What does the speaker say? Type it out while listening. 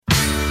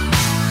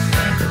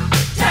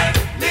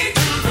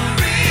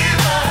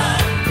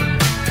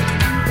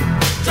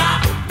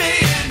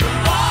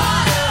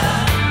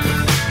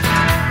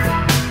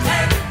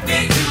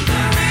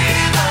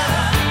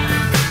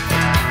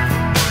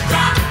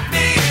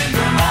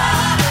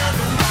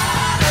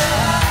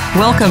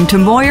Welcome to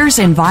Moyer's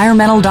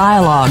Environmental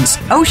Dialogues,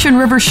 Ocean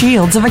River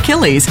Shields of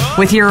Achilles,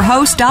 with your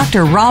host,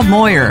 Dr. Rob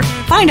Moyer.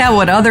 Find out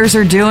what others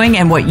are doing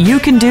and what you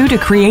can do to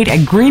create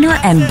a greener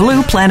and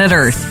blue planet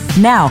Earth.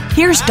 Now,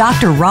 here's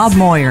Dr. Rob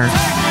Moyer.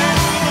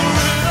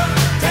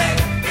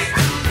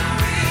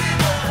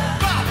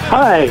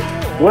 Hi,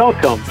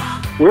 welcome.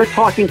 We're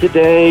talking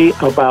today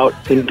about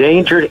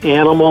endangered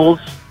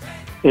animals,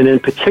 and in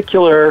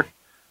particular,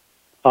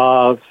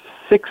 seven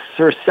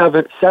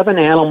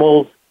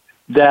animals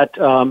that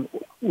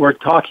we're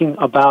talking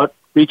about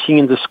reaching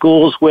into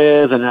schools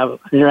with and have an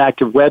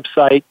interactive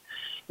website.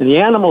 And the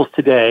animals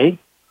today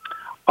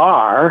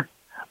are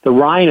the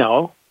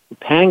rhino, the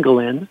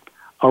pangolin,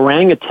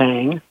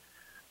 orangutan,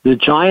 the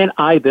giant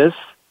ibis,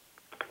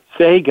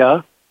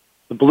 saga,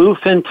 the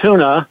bluefin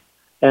tuna,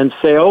 and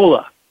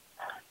saola.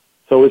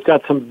 So we've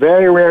got some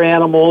very rare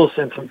animals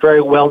and some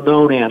very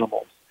well-known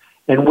animals.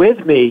 And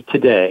with me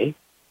today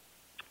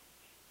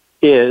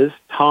is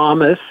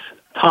Tom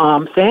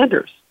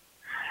Sanders.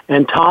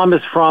 And Tom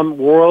is from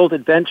World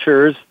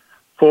Adventures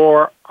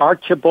for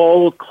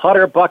Archibald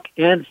Clutterbuck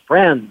and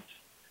Friends.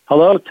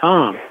 Hello,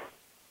 Tom.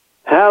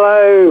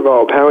 Hello,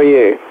 Rob. How are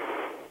you?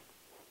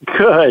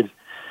 Good.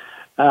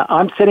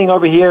 I'm sitting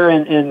over here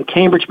in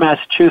Cambridge,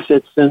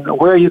 Massachusetts. And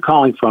where are you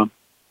calling from?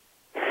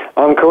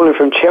 I'm calling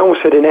from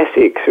Chelmsford in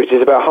Essex, which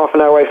is about half an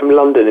hour away from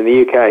London in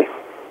the UK.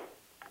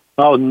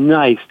 Oh,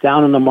 nice.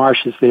 Down in the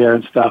marshes there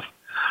and stuff.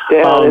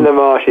 Down in the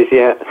marshes,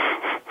 yeah.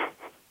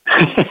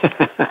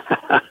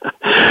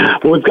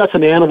 Well, we've got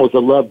some animals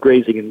that love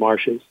grazing in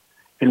marshes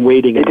and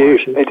wading in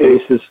marshes. They do.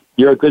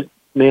 You're a good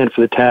man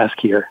for the task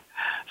here.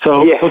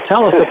 So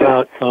tell us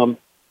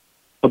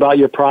about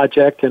your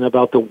project and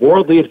about the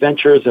worldly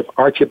adventures of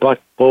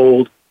Archibald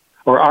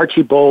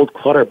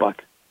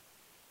Clutterbuck.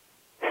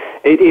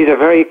 It is a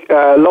very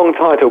long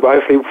title,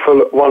 but hopefully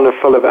full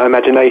of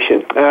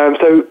imagination.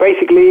 So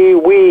basically,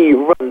 we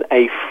run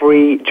a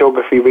free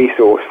geography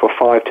resource for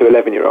 5 to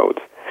 11-year-olds.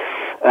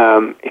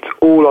 It's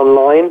all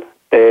online.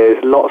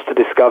 There's lots to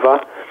discover.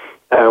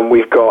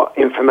 We've got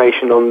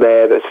information on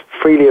there that's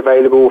freely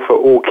available for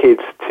all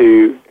kids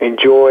to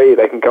enjoy.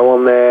 They can go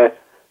on there,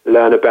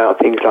 learn about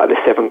things like the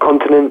 7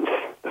 continents,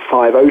 the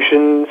 5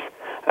 oceans,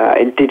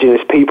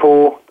 indigenous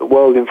people, the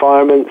world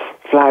environments,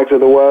 flags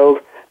of the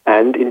world,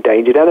 and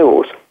endangered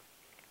animals.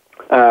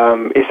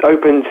 It's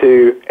open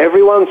to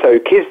everyone, so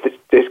kids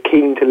just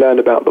keen to learn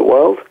about the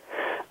world.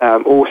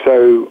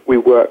 Also, we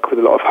work with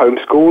a lot of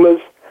homeschoolers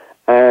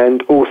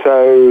and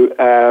also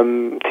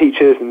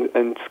teachers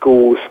and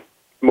schools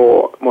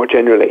more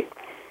generally.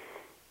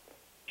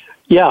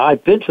 Yeah,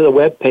 I've been to the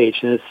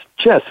webpage, and it's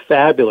just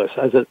fabulous.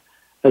 As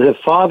a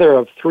father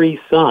of 3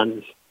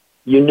 sons,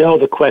 you know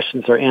the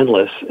questions are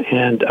endless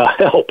and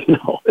help.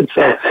 And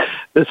so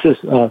this is...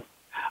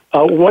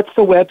 what's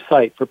the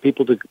website for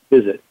people to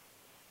visit?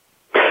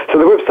 So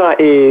the website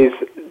is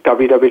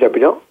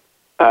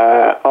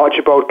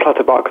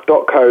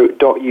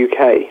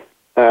www.archibaldclutterbuck.co.uk.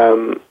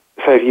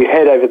 So if you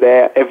head over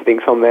there,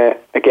 everything's on there,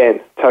 again,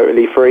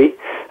 totally free.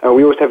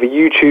 We also have a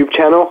YouTube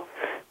channel,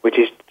 which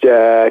is,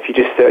 if you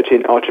just search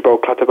in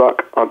Archibald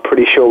Clutterbuck, I'm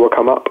pretty sure will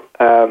come up.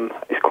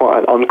 It's quite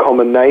an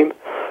uncommon name.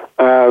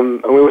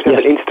 And we also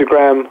have an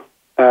Instagram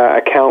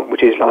account,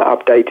 which is like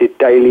updated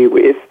daily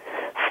with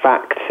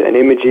facts and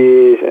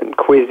images and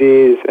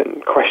quizzes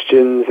and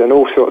questions and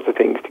all sorts of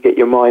things to get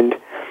your mind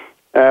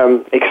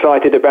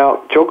excited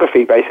about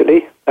geography,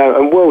 basically,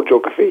 and world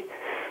geography.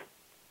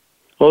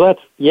 Well,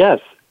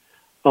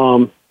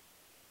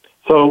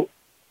 so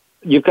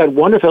you've got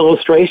wonderful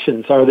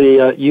illustrations. Are they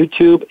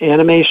YouTube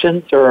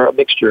animations or a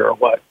mixture or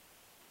what?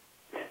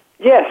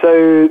 Yeah,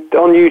 so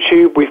on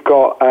YouTube we've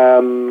got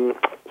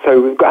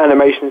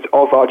animations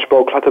of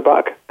Archibald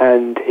Clutterbuck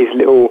and his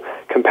little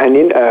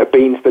companion,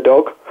 Beans the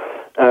dog.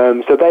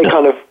 So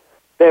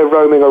they're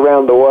roaming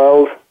around the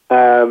world,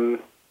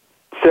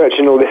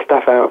 searching all this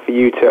stuff out for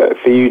you to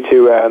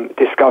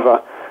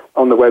discover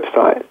on the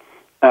website.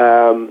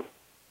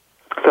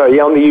 So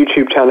on the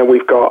YouTube channel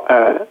we've got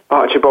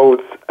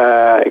Archibald's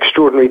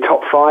extraordinary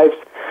top 5s,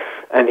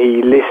 and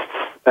he lists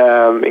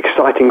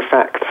exciting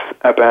facts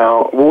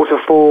about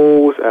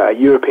waterfalls,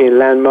 European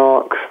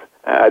landmarks,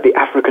 the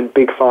African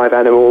big 5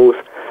 animals,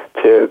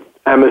 to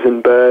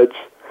Amazon birds.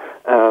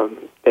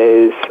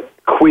 There's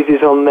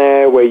quizzes on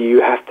there where you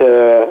have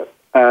to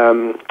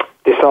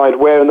decide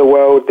where in the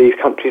world these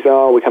countries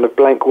are. We kind of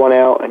blank one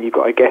out, and you've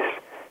got to guess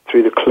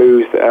through the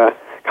clues that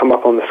come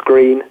up on the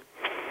screen.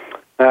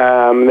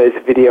 There's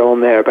a video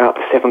on there about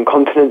the 7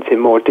 continents in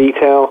more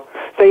detail.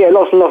 So yeah,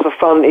 lots and lots of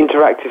fun,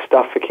 interactive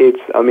stuff for kids.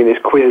 I mean,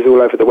 there's quizzes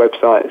all over the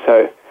website,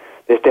 so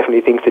there's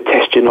definitely things to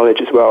test your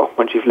knowledge as well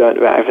once you've learned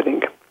about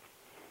everything.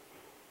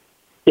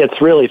 Yeah, it's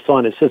really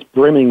fun. It's just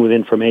brimming with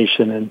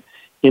information and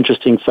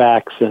interesting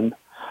facts. And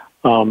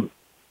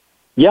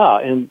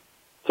and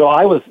so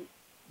I was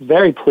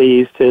very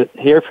pleased to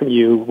hear from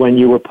you when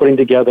you were putting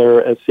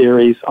together a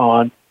series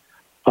on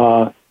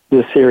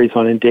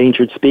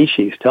endangered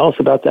species. Tell us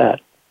about that.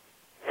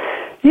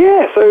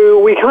 Yeah, so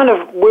we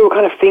were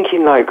kind of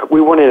thinking like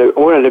we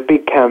wanted a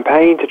big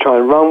campaign to try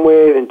and run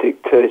with and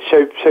to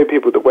show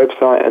people the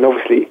website, and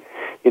obviously,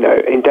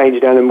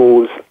 endangered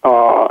animals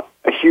are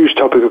a huge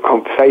topic of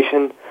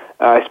conversation,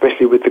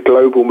 especially with the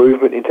global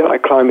movement into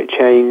like climate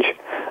change.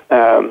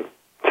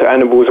 So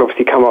animals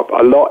obviously come up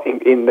a lot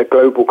in the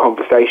global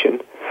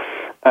conversation.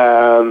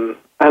 And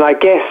I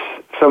guess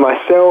for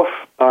myself,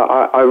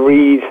 I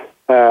read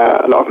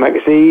a lot of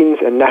magazines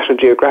and National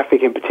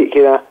Geographic in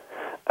particular.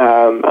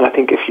 And I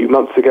think a few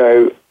months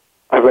ago,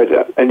 I read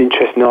an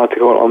interesting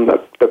article on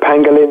the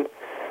pangolin,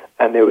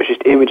 and there was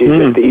just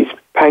images of these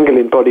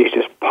pangolin bodies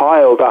just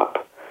piled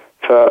up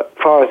for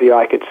far as the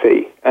eye could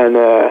see. And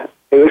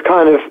it was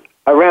kind of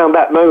around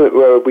that moment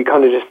where we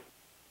kind of just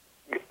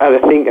had a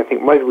think, I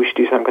think maybe we should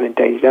do something on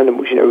endangered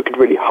animals. We could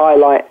really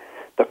highlight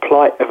the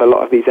plight of a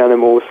lot of these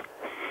animals.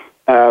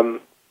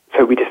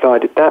 So we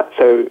decided that.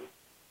 So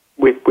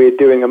we're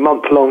doing a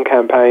month-long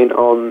campaign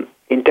on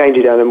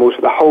endangered animals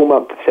for the whole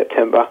month of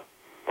September,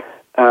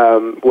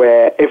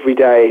 where every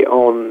day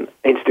on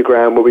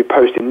Instagram we'll be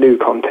posting new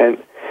content.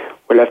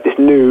 We'll have this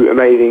new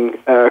amazing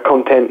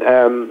content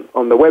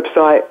on the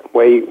website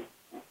where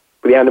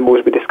the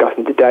animals we're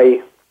discussing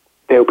today,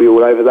 they'll be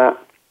all over that.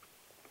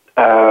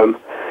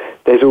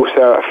 There's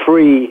also a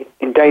free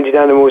endangered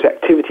animals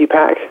activity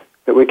pack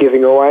that we're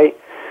giving away.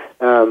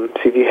 So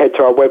if you head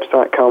to our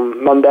website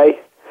come Monday,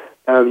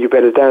 you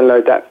better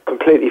download that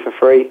completely for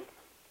free.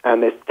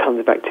 And there's tons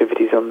of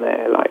activities on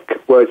there,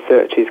 like word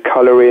searches,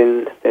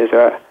 colouring. There's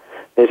a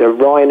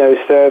rhino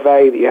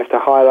survey that you have to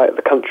highlight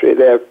the country.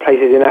 There are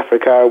places in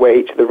Africa where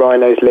each of the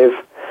rhinos live,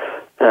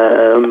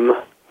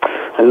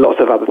 and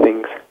lots of other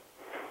things.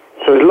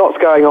 So there's lots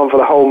going on for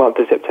the whole month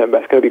of September.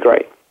 It's going to be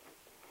great.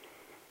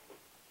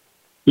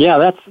 Yeah,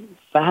 that's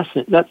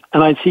fascinating.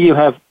 And I see you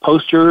have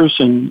posters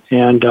and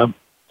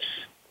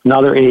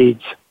other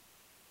aids.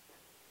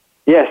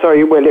 Yeah,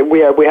 sorry. We've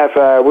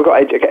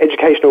got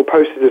educational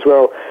posters as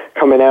well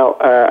coming out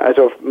as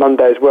of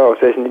Monday as well.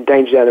 So there's an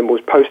endangered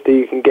animals poster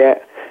you can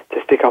get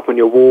to stick up on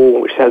your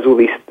wall, which has all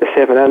the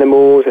 7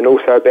 animals, and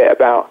also a bit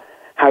about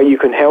how you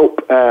can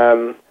help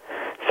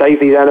save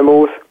these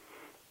animals.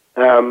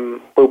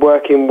 We're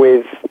working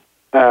with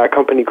a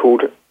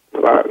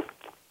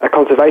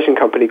conservation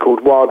company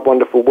called Wild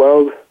Wonderful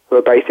World, who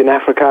are based in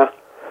Africa.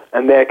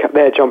 And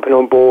they're jumping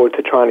on board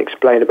to try and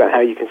explain about how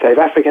you can save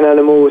African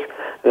animals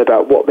and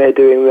about what they're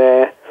doing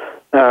there.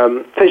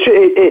 So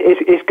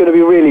it's going to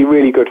be really,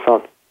 really good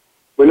fun.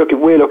 We're looking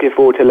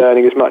forward to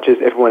learning as much as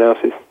everyone else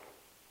is.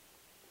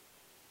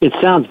 It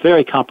sounds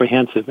very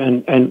comprehensive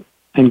and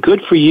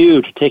good for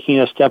you to taking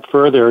a step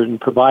further and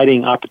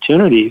providing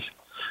opportunities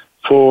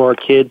for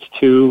kids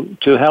to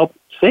help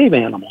save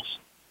animals.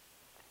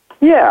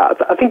 Yeah,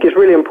 I think it's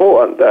really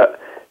important that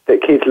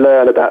kids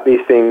learn about these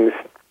things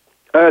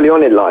early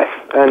on in life,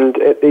 and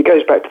it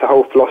goes back to the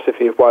whole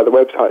philosophy of why the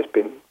website's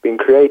been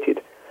created.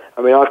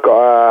 I mean, I've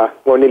got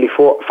a nearly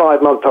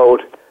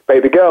 5-month-old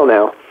baby girl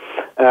now,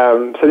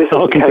 so this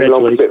came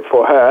along a bit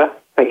for her.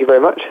 Thank you very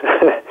much.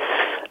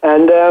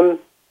 And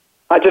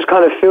I just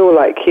kind of feel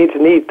like kids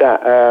need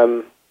that.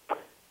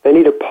 They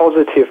need a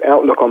positive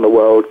outlook on the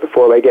world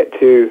before they get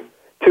too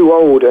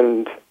old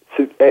and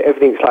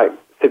everything's like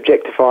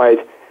subjectified,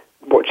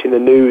 watching the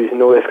news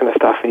and all this kind of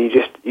stuff, and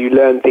you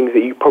learn things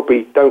that you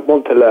probably don't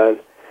want to learn,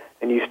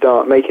 and you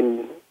start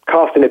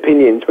casting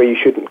opinions where you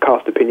shouldn't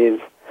cast opinions.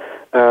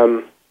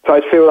 So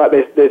I feel like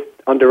there's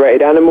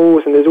underrated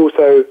animals, and there's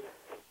also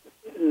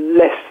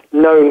less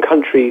known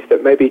countries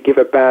that maybe give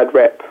a bad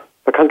rep.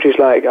 For countries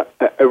like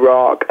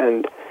Iraq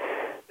and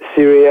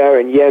Syria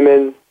and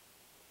Yemen,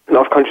 a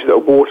lot of countries that are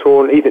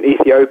war-torn, even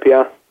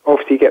Ethiopia,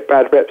 obviously get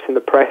bad reps in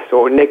the press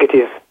or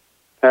negative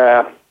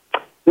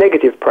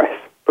press,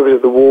 because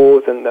of the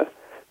wars and the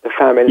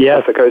famine and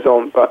stuff that goes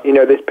on. But,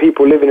 there's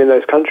people living in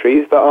those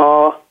countries that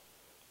are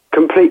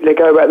completely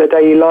go about their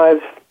daily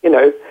lives,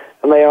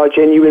 and they are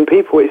genuine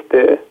people. It's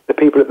the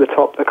people at the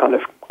top that kind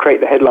of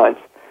create the headlines.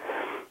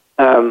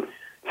 So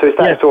it's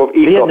that sort of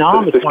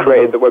ethos that's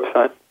created the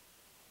website.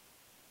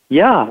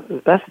 Yeah,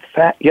 that's a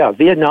fact. Yeah,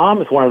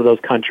 Vietnam is one of those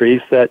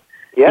countries that,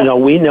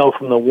 we know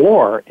from the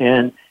war,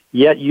 and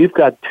yet you've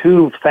got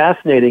 2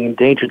 fascinating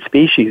endangered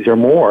species or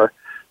more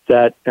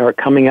that are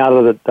coming out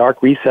of the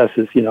dark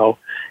recesses,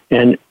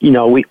 and,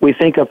 we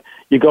think of,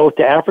 you go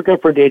to Africa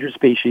for endangered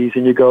species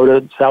and you go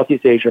to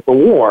Southeast Asia for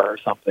war or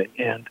something.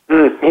 And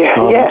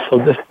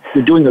so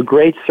you're doing a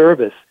great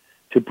service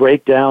to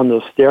break down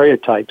those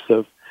stereotypes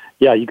of,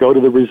 you go to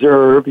the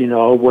reserve,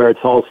 where it's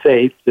all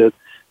safe to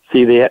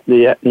see the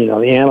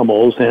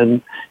animals,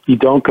 and you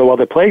don't go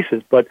other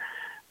places. But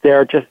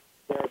they're just,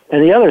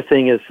 and the other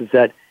thing is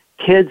that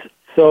kids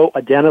so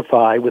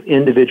identify with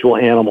individual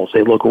animals.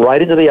 They look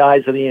right into the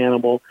eyes of the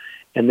animal,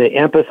 and they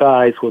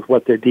empathize with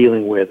what they're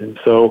dealing with. And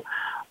so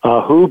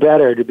who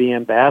better to be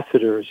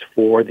ambassadors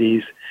for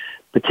these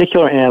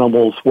particular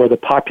animals where the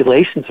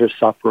populations are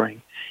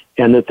suffering,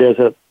 and that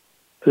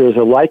there's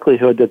a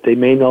likelihood that they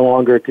may no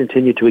longer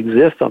continue to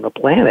exist on the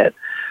planet.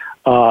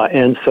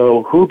 And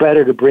so who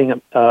better to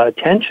bring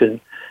attention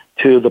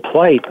to the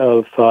plight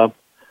of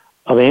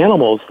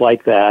animals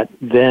like that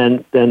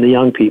than the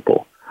young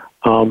people,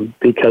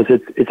 because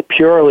it's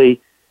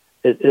purely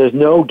there's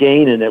no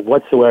gain in it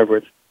whatsoever.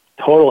 It's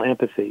total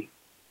empathy.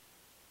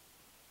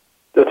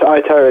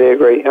 I totally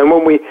agree. And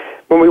when we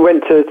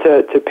went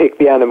to pick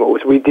the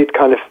animals, we did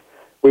kind of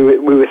we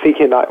were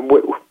thinking like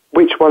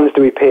which ones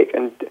do we pick,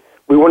 and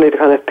we wanted to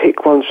kind of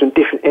pick ones from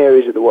different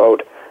areas of the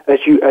world. As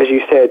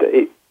you said,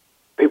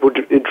 people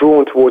are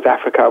drawn towards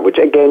Africa, which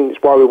again is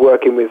why we're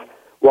working with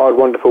Wild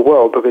Wonderful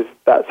World, because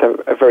that's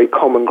a very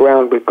common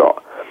ground we've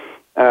got.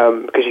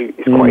 Because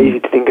it's quite easy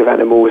to think of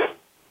animals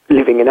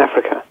living in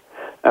Africa.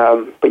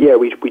 But yeah,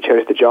 we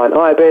chose the giant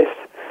ibis.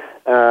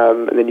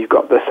 And then you've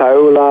got the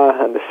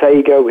saola and the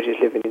saiga, which is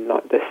living in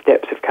like the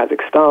steppes of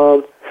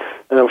Kazakhstan,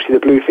 and obviously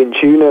the bluefin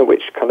tuna,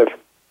 which kind of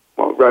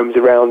roams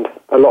around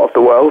a lot of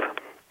the world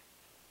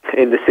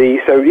in the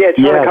sea. So yeah,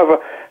 trying to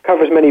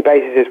cover as many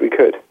bases as we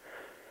could.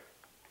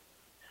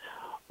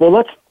 Well,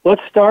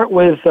 let's start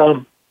with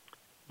the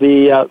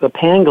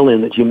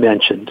pangolin that you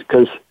mentioned,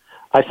 because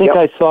I think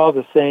I saw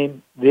the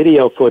same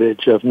video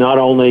footage of not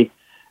only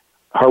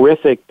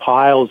horrific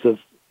piles of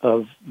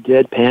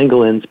dead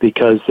pangolins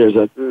because there's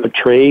a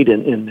trade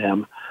in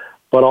them,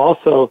 but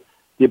also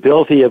the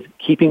ability of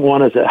keeping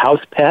one as a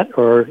house pet,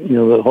 or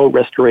the whole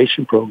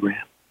restoration program.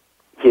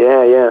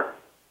 Yeah.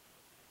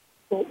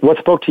 What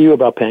spoke to you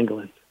about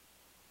pangolins?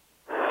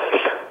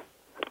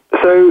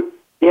 So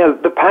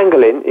the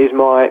pangolin is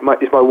my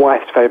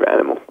wife's favorite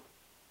animal.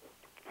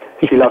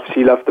 She loves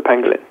the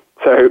pangolin.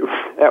 So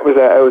it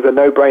was a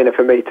no-brainer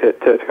for me to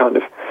kind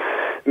of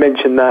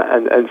mention that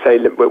and say,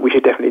 look, we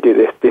should definitely do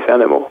this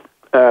animal.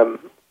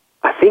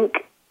 I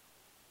think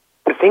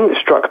the thing that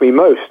struck me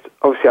most,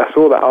 obviously I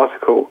saw that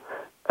article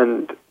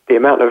and the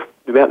amount of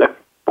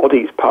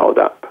bodies piled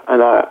up,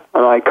 and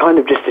I kind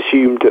of just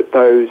assumed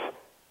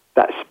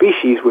that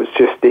species was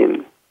just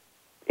in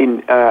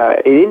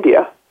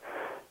India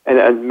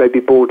and maybe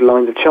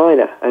borderlines of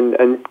China,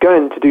 and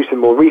going to do some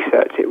more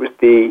research, it was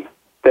the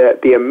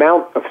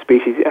amount of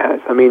species it has.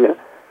 I mean,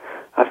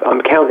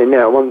 I'm counting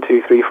now, 1,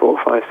 2, 3,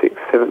 4, 5, 6,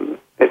 7,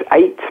 there's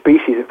 8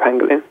 species of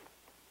pangolin.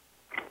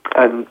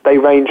 And they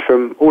range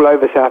from all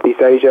over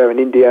Southeast Asia and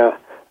India,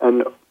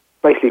 and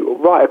basically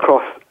right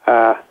across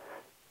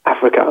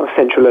Africa,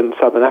 Central and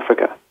Southern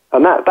Africa.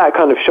 And that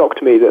kind of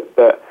shocked me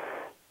that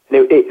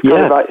it's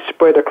kind of like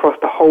spread across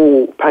the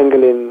whole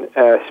pangolin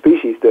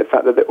species, the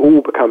fact that they're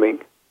all becoming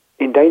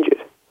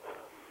endangered.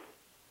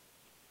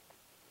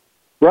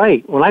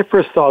 Right. When I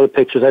first saw the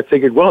pictures, I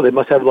figured, well, they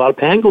must have a lot of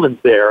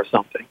pangolins there or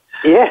something.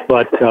 Yeah.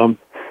 But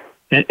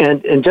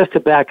and just to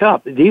back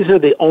up, these are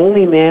the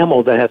only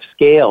mammal that have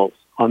scales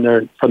from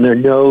their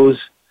nose,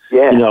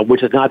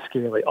 which is not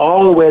scaly,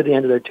 all the way to the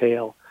end of their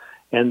tail,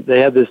 and they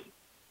have this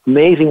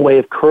amazing way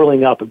of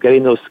curling up, of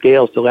getting those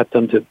scales to let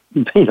them to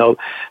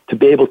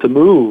be able to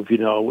move,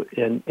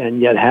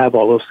 and yet have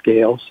all those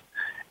scales.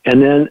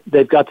 And then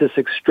they've got this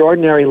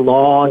extraordinary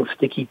long,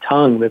 sticky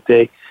tongue that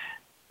they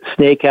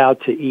snake out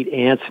to eat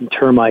ants and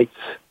termites,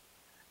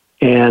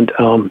 and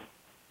and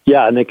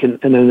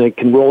they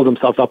can roll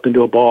themselves up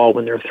into a ball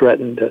when they're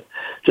threatened.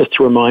 Just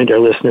to remind our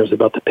listeners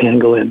about the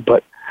pangolin,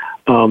 but.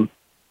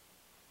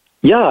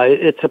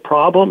 It's a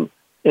problem,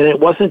 and it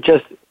wasn't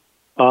just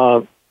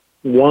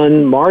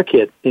one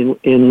market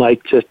in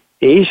like just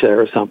Asia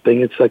or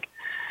something. It's like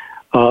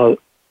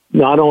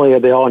not only are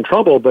they all in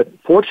trouble, but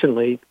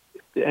fortunately,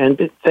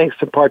 and thanks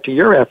in part to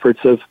your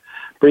efforts of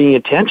bringing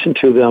attention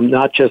to them,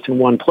 not just in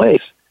one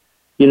place.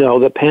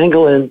 The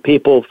pangolin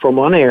people from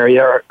one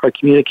area are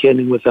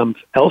communicating with them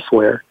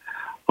elsewhere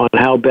on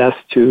how best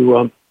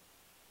to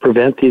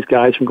prevent these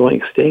guys from going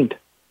extinct.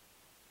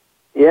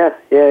 Yeah,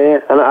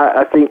 and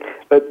I think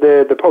that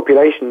the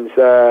populations,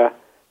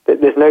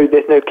 there's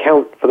no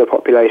count for the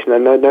population,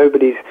 and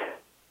nobody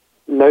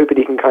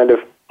can kind of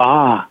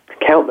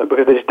count them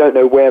because they just don't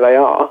know where they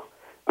are,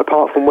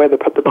 apart from where the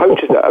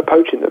poachers are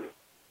poaching them,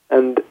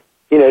 and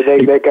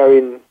they're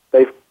going.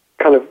 They've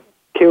kind of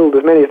killed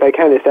as many as they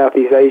can in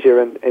Southeast Asia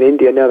and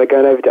India. Now they're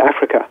going over to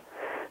Africa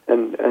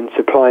and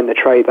supplying the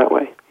trade that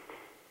way.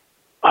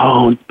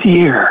 Oh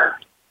dear.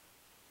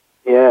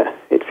 Yeah,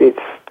 it's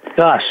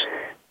gosh.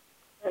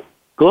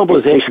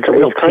 Globalization's a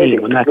real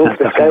pain when that kind of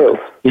stuff happens.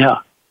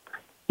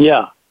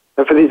 Yeah.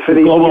 And for these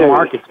global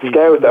markets,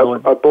 scales that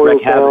are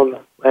boiled down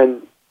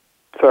and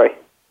sorry.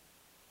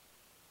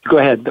 Go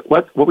ahead.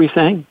 What were you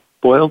saying?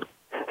 Boiled?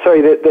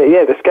 Sorry.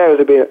 The scales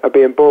are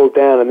being boiled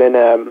down and then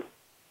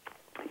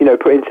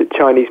put into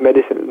Chinese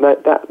medicine.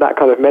 That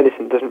kind of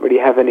medicine doesn't really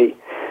have any.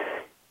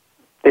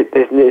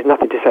 There's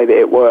nothing to say that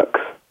it works.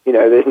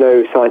 There's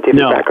no scientific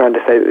background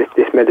to say that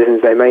this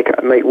medicines they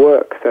make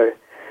work. So.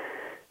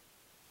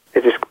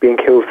 They're just being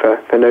killed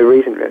for no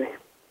reason, really.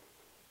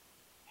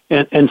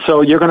 And so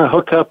you're going to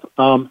hook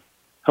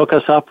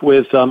us up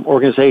with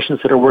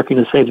organizations that are working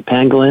to save the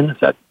pangolin. Is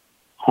that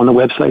on the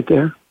website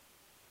there?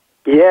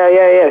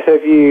 Yeah. So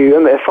if you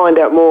find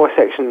out more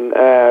section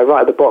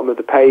right at the bottom of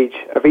the page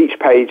of each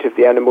page of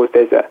the animals,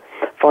 there's a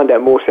find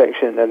out more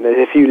section, and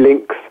there's a few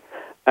links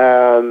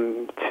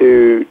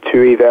to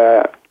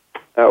either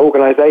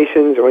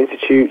organisations or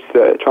institutes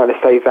that are trying to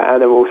save that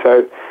animal.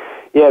 So,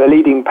 yeah, the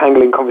leading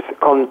pangolin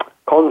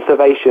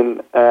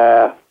conservation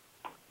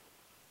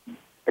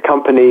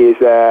company is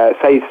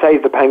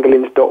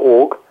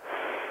SaveThePangolins.org.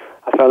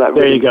 I found that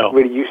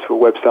really useful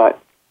website.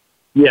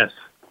 Yes.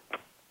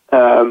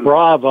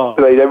 Bravo.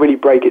 So they really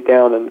break it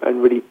down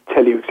and really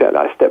tell you exactly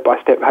like, step by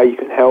step how you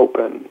can help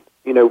and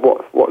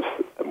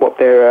what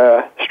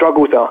their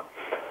struggles are.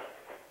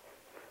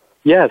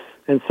 Yes,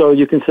 and so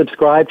you can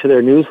subscribe to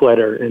their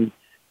newsletter and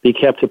be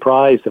kept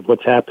apprised of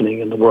what's happening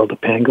in the world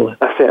of pangolin.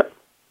 That's it.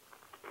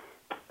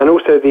 And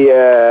also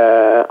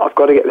I've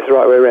got to get this the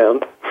right way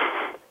around,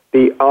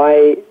 the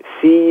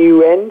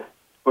ICUN,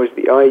 or is it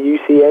the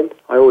IUCN?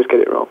 I always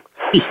get it wrong.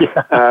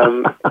 Yeah.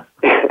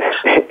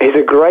 It's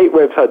a great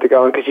website to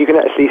go on because you can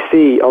actually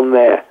see on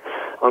there,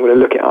 I'm going to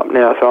look it up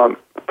now so I'm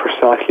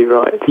precisely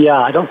right. Yeah,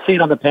 I don't see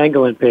it on the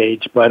pangolin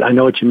page, but I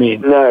know what you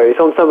mean. No, it's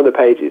on some of the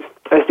pages.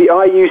 It's the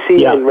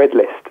IUCN Red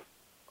List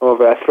of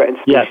threatened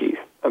species.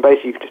 Yes. And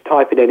basically you can just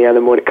type in any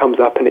animal and it comes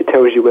up and it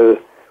tells you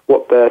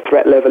what the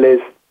threat level is,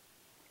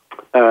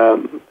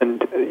 and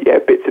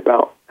bits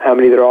about how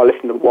many there are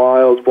left in the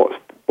wild, what's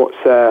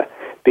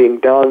being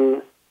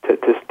done to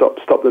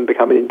stop them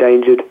becoming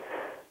endangered,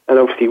 and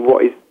obviously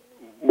why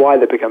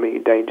they're becoming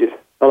endangered.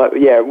 And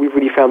we've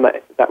really found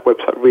that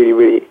website really,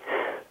 really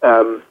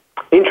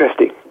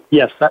interesting.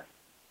 Yes,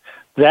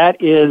 that's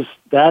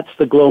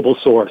the global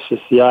source.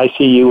 It's the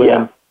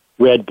ICUN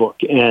Red Book.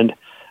 And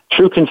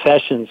True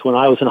Confessions, when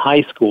I was in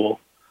high school,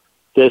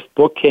 this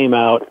book came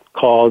out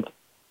called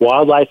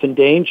Wildlife in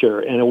Danger,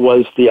 and it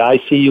was the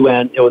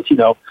ICUN. It was,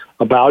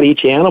 about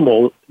each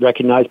animal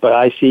recognized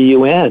by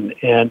ICUN.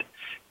 And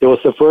it was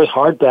the first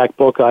hardback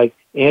book I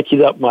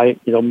anteed up my,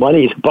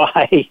 money to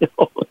buy.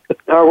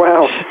 Oh,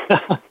 wow.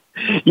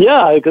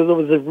 Yeah, because it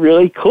was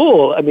really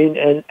cool. I mean,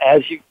 and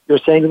as you're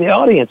saying to the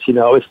audience,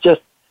 it's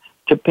just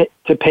to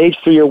page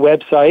through your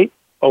website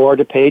or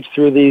to page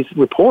through these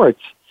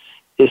reports.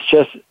 It's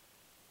just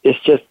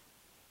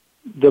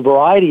the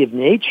variety of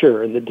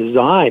nature and the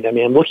design. I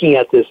mean, I'm looking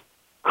at this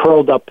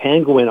curled up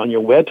penguin on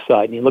your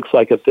website, and he looks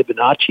like a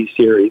Fibonacci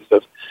series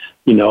of,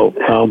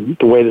 the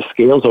way the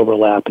scales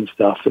overlap and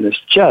stuff, and it's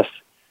just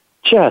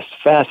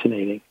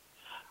fascinating.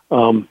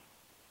 And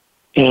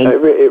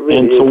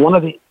so one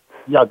of the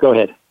go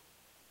ahead.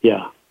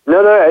 Yeah.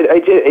 No,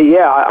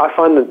 I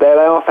find that they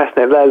are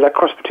fascinating. They're a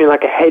cross between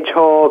like a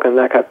hedgehog and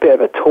like a bit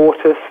of a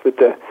tortoise with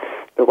the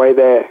way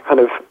they're kind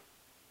of,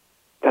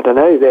 I don't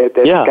know, their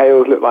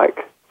scales look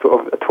like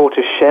sort of a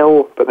tortoise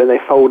shell, but then they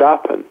fold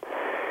up, and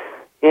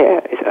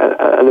it's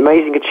an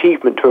amazing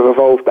achievement to have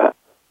evolved that.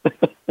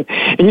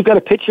 And you've got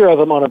a picture of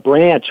him on a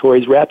branch where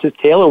he's wrapped his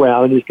tail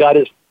around and he's got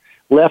his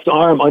left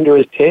arm under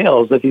his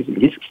tail, as if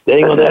he's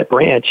staying on that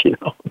branch,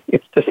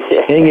 It's just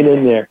hanging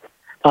in there.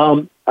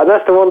 And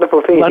that's the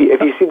wonderful thing. If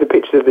you see the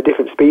pictures of the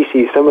different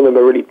species, some of them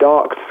are really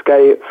dark,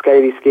 scaly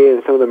skin,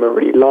 and some of them are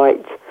really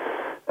light.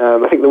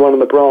 I think the one on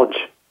the branch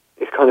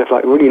is kind of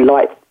like really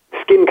light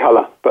skin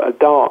color, but a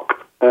dark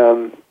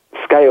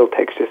scale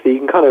texture. So you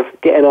can kind of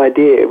get an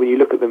idea when you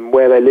look at them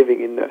where they're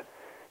living in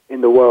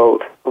the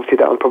world. Obviously,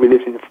 that one probably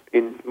lives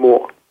in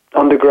more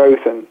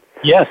undergrowth and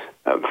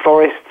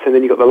forests, and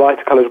then you've got the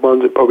lighter coloured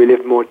ones that probably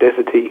live more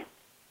deserty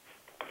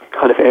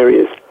kind of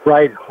areas.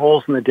 Right,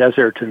 holes in the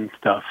desert and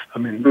stuff. I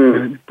mean,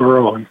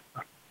 burrow and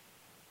stuff.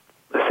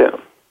 That's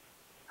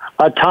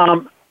it.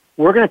 Tom,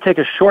 we're going to take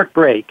a short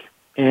break,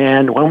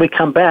 and when we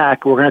come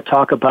back, we're going to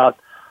talk about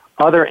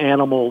other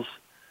animals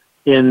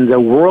in the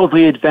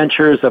worldly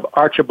adventures of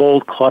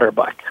Archibald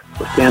Clutterbuck.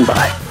 So stand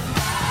by.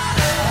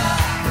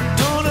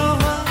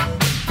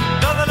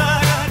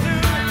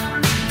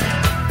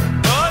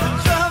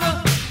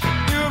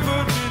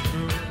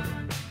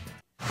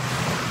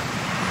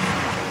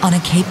 On a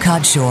Cape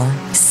Cod shore,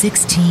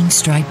 16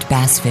 striped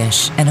bass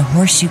fish and a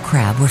horseshoe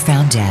crab were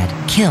found dead,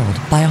 killed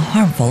by a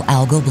harmful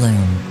algal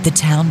bloom. The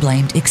town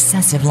blamed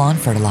excessive lawn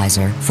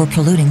fertilizer for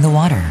polluting the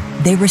water.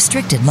 They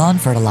restricted lawn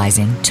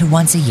fertilizing to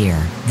once a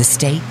year. The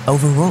state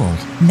overruled,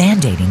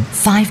 mandating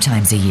 5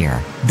 times a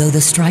year. Though the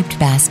striped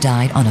bass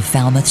died on a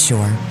Falmouth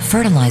shore,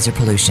 fertilizer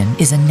pollution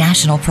is a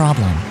national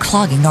problem,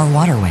 clogging our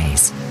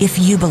waterways. If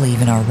you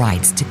believe in our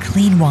rights to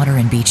clean water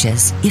and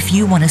beaches, if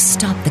you want to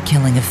stop the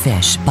killing of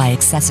fish by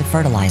excessive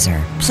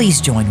fertilizer,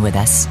 please join with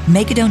us.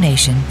 Make a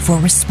donation for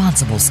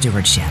responsible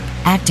stewardship.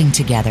 Acting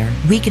together,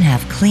 we can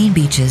have clean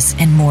beaches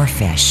and more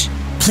fish.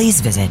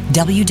 Please visit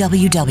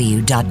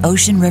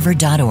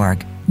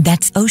www.oceanriver.org.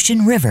 That's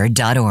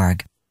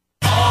oceanriver.org.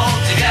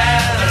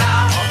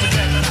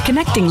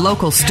 Connecting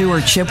local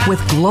stewardship with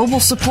global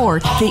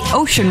support, the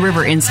Ocean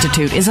River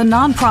Institute is a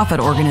nonprofit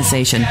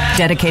organization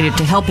dedicated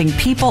to helping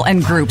people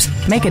and groups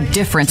make a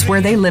difference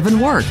where they live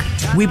and work.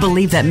 We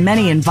believe that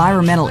many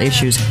environmental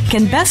issues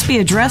can best be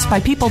addressed by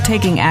people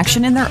taking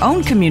action in their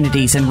own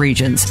communities and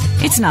regions.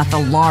 It's not the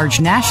large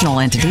national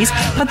entities,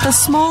 but the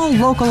small,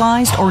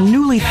 localized, or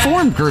newly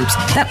formed groups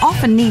that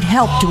often need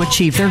help to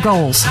achieve their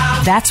goals.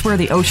 That's where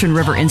the Ocean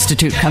River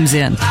Institute comes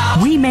in.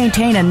 We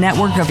maintain a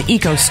network of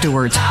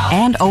eco-stewards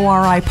and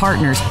ORI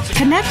partners,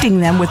 connecting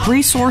them with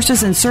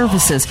resources and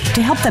services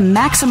to help them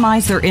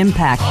maximize their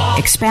impact,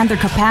 expand their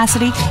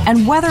capacity,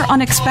 and weather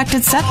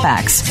unexpected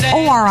setbacks.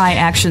 ORI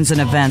actions and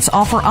events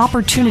offer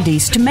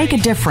opportunities to make a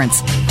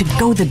difference, to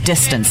go the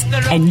distance,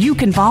 and you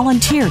can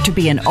volunteer to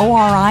be an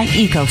ORI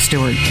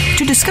Eco-Steward.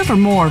 To discover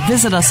more,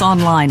 visit us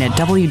online at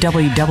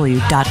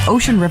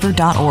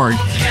www.oceanriver.org.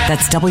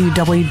 That's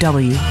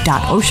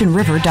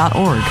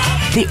www.oceanriver.org.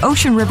 The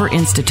Ocean River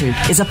Institute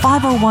is a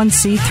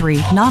 501c3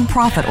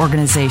 nonprofit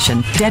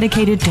organization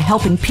dedicated to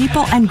helping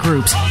people and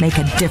groups make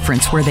a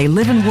difference where they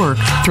live and work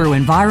through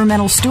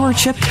environmental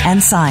stewardship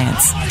and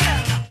science.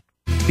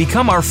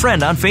 Become our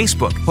friend on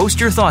Facebook. Post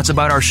your thoughts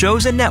about our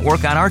shows and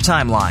network on our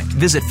timeline.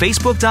 Visit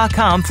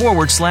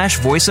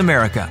facebook.com/Voice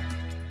America.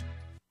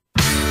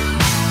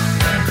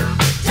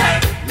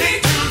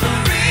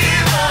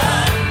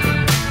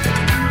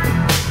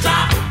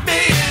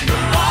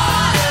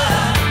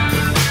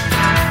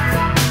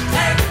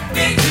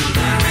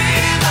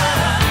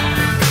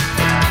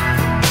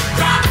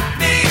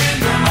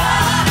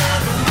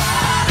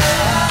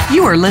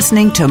 You are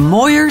listening to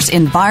Moyer's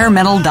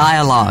Environmental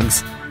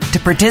Dialogues. To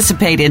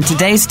participate in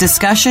today's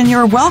discussion,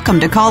 you're welcome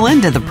to call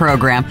into the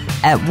program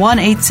at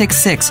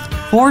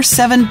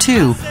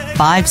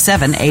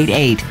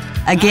 1-866-472-5788.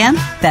 Again,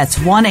 that's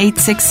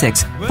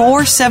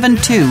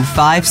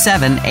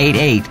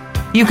 1-866-472-5788.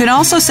 You can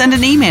also send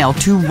an email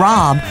to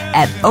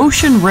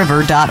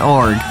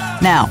rob@oceanriver.org.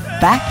 Now,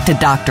 back to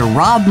Dr.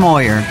 Rob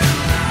Moyer.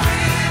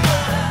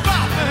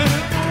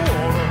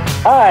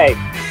 Hi.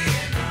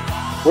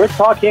 We're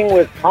talking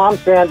with Tom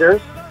Sanders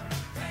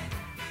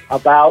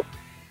about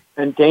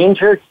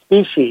endangered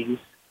species,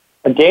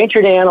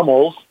 endangered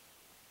animals,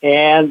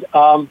 and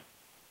Tom,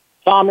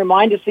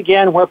 remind us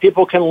again where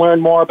people can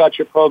learn more about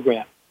your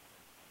program.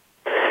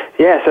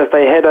 Yeah, so if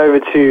they head over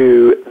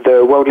to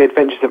the Worldly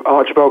Adventures of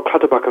Archibald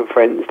Clutterbuck and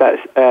Friends,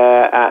 that's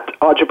at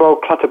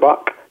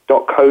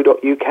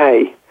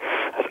archibaldclutterbuck.co.uk.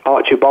 That's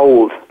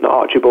Archibald, not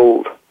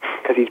Archibald,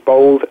 because he's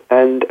bold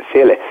and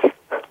fearless.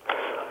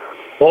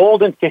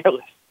 Bold and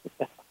fearless.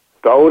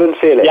 Bold and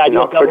fearless, yeah,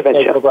 not for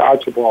adventure. Over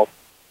Archibald.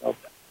 Okay.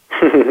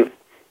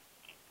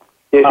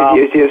 So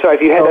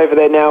if you head over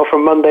there now,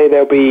 from Monday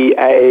there'll be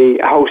a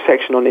whole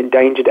section on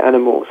endangered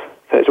animals.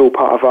 So it's all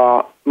part of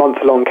our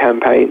month-long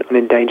campaign on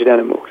endangered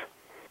animals.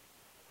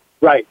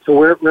 Right. So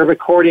we're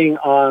recording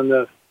on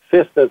the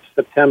 5th of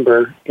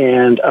September,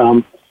 and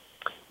the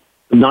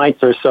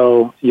 9th or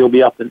so, you'll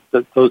be up, and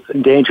those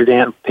endangered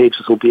animal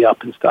pages will be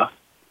up and stuff.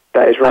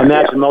 That is right. I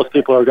imagine most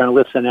people are going to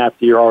listen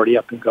after you're already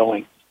up and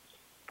going.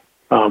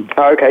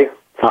 Okay.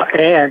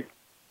 And,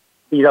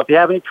 if you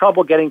have any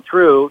trouble getting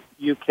through,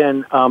 you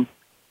can, can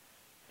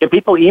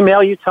people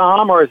email you,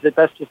 Tom, or is it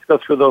best just to go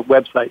through the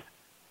website?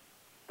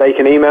 They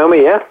can email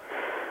me, yeah?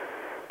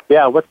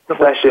 Yeah, how do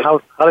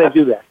they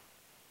do that?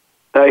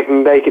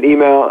 They can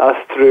email us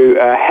through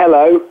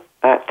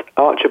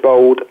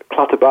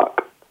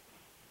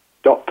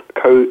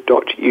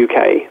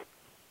hello@archibaldclutterbuck.co.uk.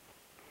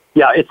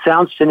 Yeah, it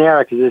sounds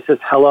generic because it says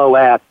hello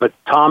at, but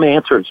Tom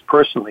answers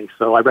personally,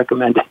 so I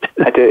recommend it.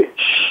 I do.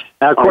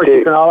 Now, of course,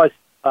 you can always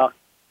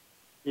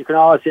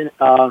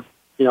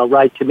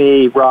write to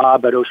me,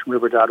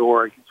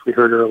 rob@oceanriver.org, as we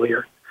heard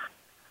earlier.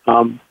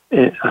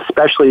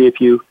 Especially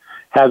if you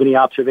have any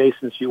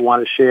observations you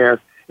want to share.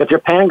 If they're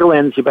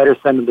pangolins, you better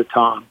send them to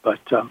Tom, but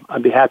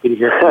I'd be happy to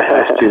hear from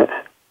you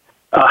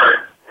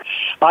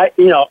guys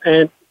too.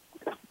 And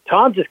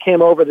Tom just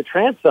came over the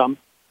transom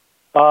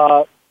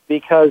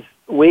because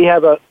we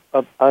have an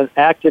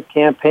active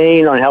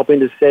campaign on helping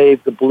to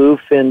save the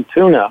bluefin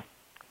tuna,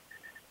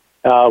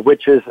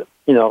 which is,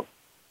 I'm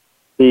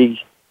going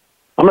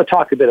to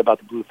talk a bit about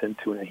the bluefin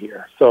tuna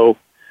here. So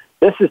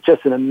this is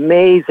just an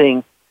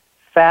amazing,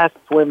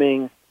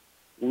 fast-swimming,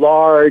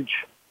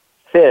 large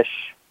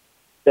fish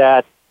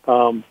that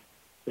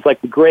is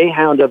like the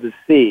greyhound of the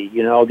sea.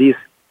 These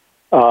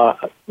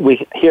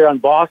we here in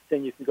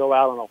Boston, you can go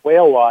out on a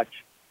whale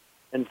watch,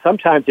 and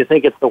sometimes you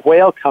think it's the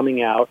whale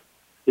coming out,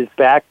 his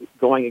back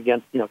going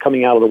against,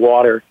 coming out of the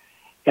water,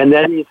 and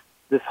then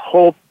this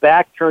whole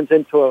back turns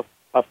into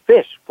a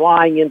fish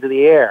flying into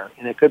the air,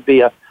 and it could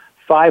be a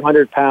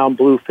 500-pound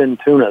bluefin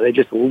tuna. They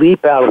just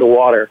leap out of the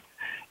water,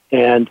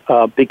 and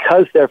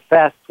because they're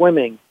fast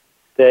swimming,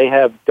 they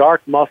have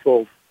dark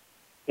muscles,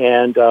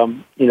 and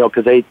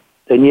because they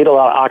need a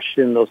lot of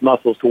oxygen in those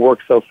muscles to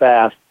work so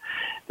fast.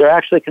 They're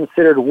actually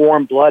considered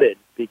warm-blooded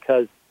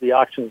because the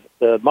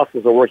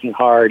muscles are working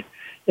hard,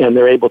 and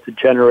they're able to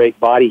generate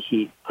body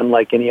heat,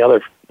 unlike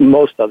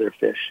most other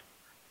fish.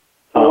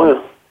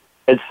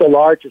 It's the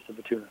largest of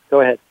the tuna.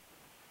 Go ahead.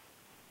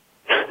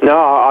 No,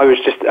 I was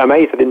just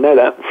amazed. I didn't know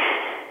that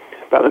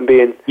about them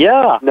being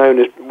known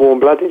as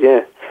warm-blooded.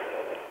 Yeah.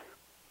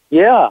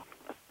 Yeah,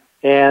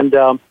 and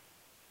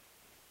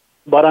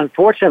but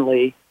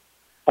unfortunately,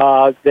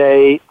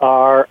 they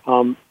are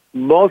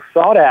most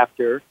sought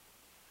after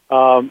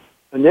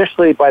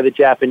initially by the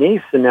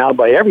Japanese and now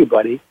by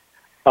everybody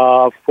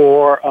for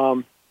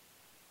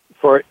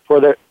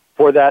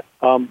that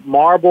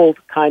marbled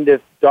kind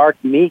of dark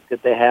meat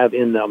that they have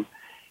in them.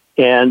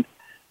 And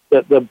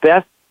the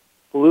best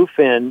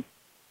bluefin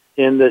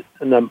in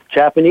the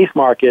Japanese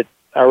market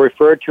are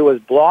referred to as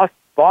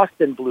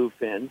Boston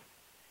bluefin,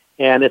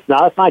 and it's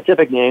not a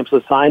scientific name,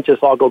 so scientists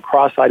all go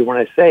cross-eyed when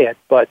I say it,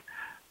 but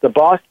the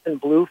Boston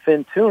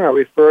bluefin tuna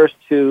refers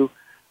to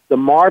the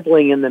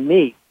marbling in the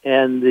meat,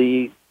 and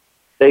they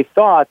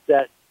thought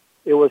that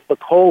it was the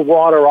cold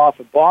water off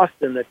of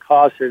Boston that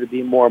caused there to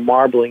be more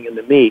marbling in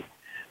the meat,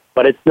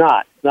 but it's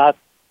not.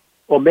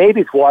 Well,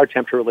 maybe it's water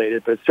temperature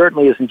related, but it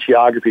certainly isn't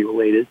geography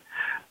related.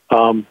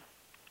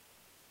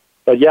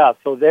 But yeah,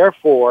 so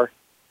therefore,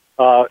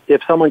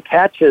 if someone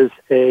catches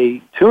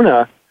a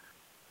tuna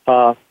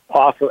out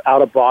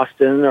of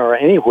Boston or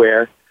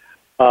anywhere,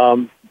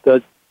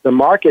 the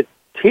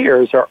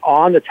marketeers are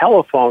on the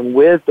telephone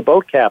with the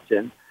boat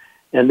captain,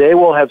 and they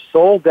will have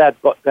sold that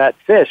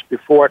fish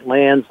before it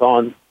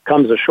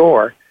comes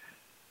ashore.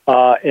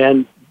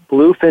 And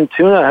bluefin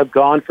tuna have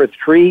gone for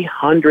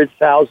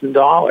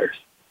 $300,000.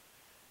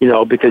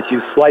 Because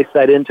you slice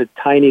that into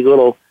tiny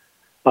little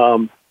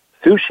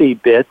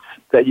sushi bits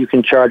that you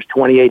can charge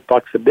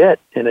 $28 a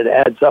bit, and it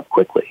adds up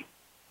quickly.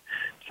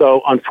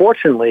 So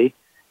unfortunately,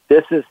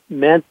 this has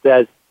meant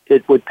that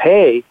it would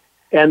pay,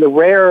 and the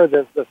rarer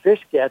the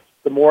fish gets,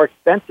 the more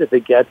expensive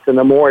it gets, and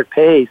the more it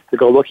pays to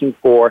go looking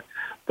for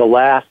the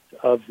last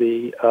of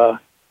the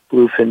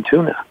bluefin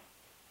tuna.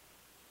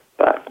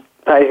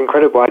 That is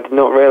incredible. I did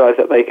not realize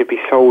that they could be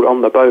sold on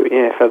the boat,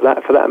 for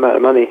that amount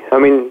of money. I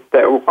mean,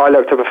 I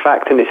looked up a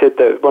fact, and it said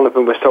that one of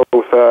them was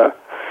sold for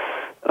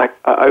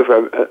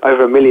over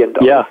 $1 million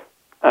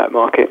at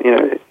market.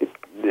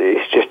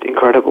 It's just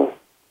incredible.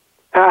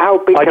 How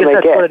big can they get? I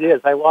guess that's what it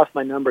is. I lost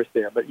my numbers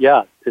there, but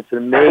yeah, it's an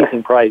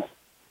amazing price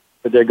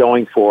that they're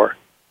going for.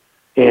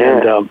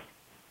 And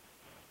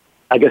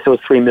I guess it was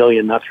 $3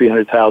 million, not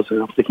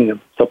 $300,000. I'm thinking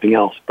of something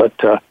else, but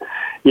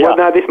yeah. Well,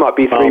 now this might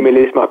be $3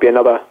 million. This might be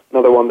another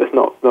one that's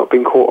not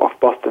been caught off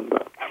Boston.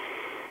 But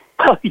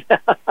oh yeah.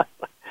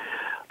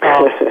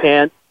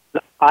 And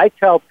I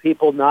tell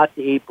people not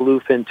to eat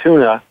bluefin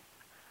tuna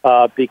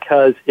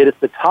because it is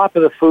the top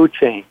of the food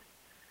chain.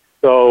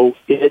 So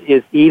it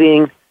is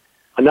eating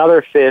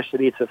another fish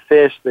that eats a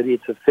fish that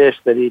eats a fish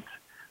that eats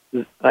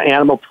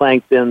animal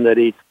plankton that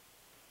eats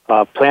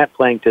plant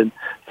plankton.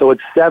 So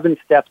it's 7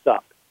 steps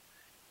up.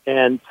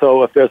 And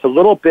so if there's a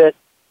little bit,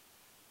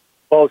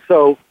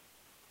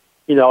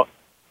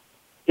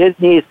 it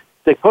needs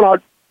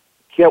to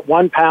get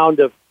 1 pound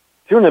of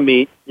tuna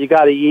meat, you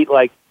got to eat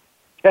like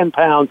 10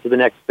 pounds of the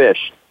next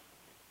fish.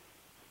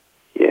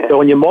 Yeah. So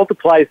when you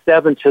multiply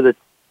 7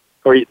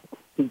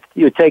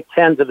 you take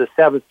 10 to the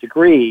 7th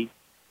degree,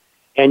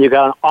 and you've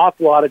got an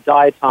awful lot of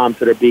diatoms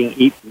that are being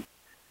eaten.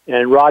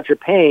 And Roger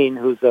Payne,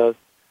 who's a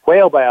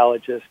whale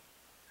biologist,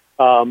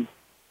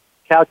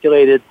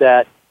 calculated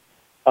that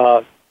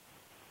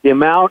the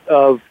amount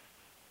of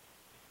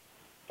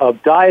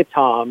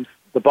diatoms,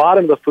 the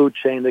bottom of the food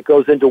chain, that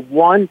goes into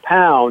 1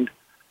 pound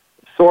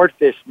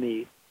swordfish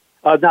meat,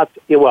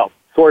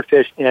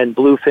 swordfish and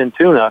bluefin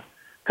tuna,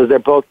 because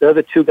they're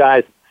the two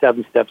guys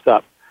 7 steps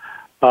up,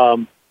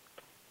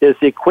 is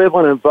the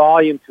equivalent in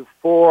volume to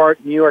 4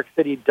 New York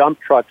City dump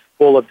trucks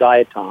full of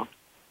diatoms.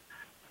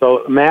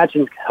 So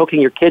imagine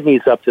hooking your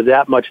kidneys up to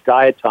that much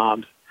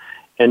diatoms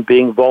and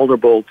being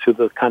vulnerable to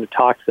the kind of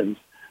toxins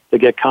that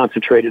get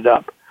concentrated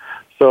up.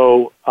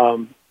 So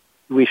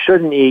we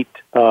shouldn't eat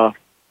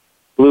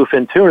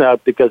bluefin tuna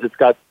because it's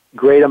got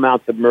great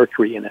amounts of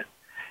mercury in it.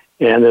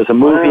 And there's a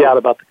movie out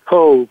about the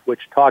Cove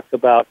which talks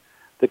about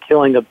the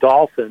killing of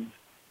dolphins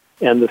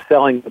and the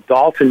selling of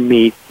dolphin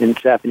meat in the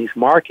Japanese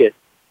market.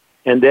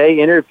 And they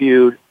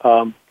interviewed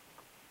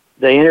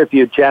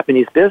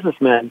Japanese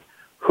businessmen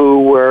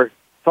who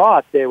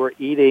thought they were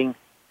eating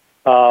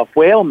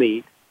whale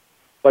meat,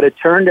 but it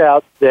turned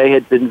out they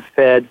had been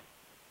fed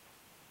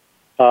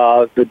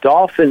the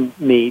dolphin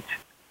meat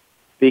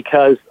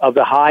because of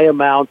the high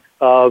amounts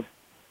of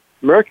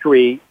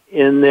mercury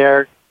in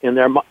their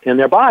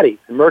bodies.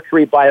 And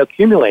mercury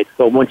bioaccumulates,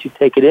 so once you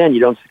take it in,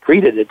 you don't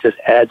secrete it; it just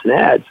adds and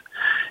adds.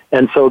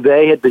 And so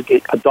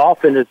a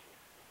dolphin is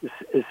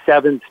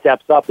 7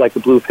 steps up like a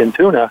bluefin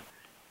tuna,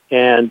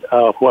 and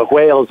a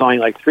whale is only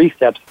like 3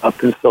 steps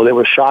up, and so they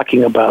were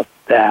shocking about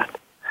that.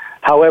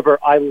 However,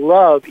 I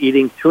love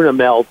eating tuna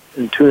melt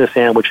and tuna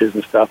sandwiches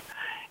and stuff,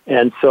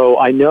 and so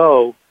I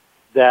know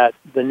that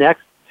the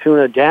next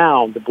tuna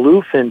down, the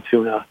bluefin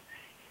tuna,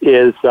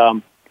 is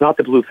not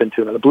the bluefin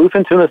tuna. The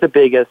bluefin tuna is the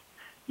biggest.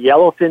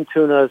 Yellowfin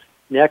tuna is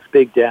next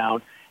big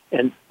down,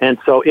 and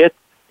so it's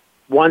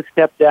 1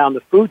 step down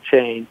the food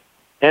chain,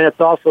 and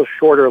it's also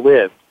shorter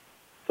lived,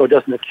 so it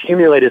doesn't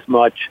accumulate as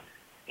much,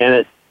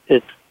 and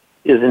it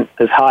isn't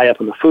as high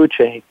up in the food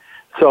chain.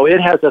 So it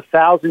has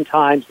 1,000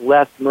 times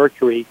less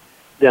mercury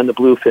than the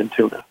bluefin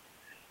tuna,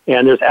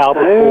 and there's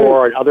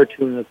albacore and other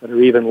tunas that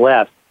are even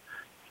less.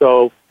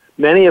 So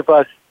many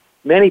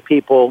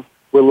people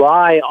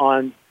rely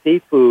on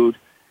seafood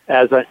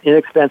as an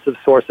inexpensive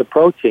source of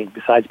protein,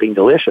 besides being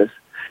delicious,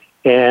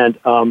 and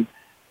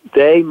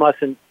they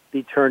mustn't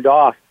be turned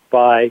off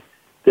by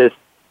this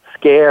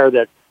scare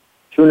that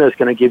tuna is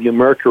going to give you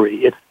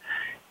mercury.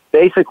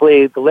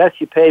 basically, the less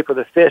you pay for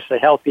the fish, the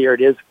healthier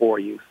it is for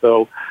you.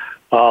 So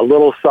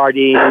little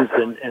sardines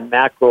and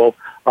mackerel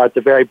are at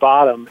the very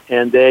bottom,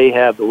 and they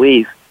have the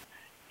least.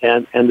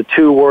 And the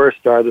two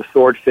worst are the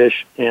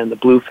swordfish and the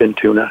bluefin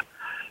tuna.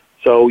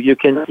 So you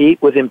can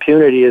eat with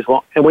impunity as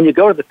well. And when you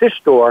go to the fish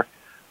store,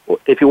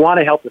 if you want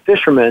to help the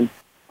fishermen,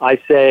 I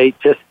say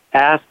just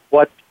ask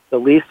what's the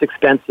least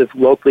expensive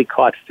locally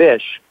caught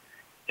fish.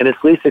 And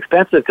it's least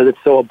expensive because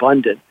it's so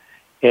abundant.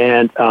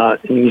 And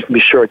you can be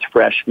sure it's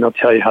fresh, and they'll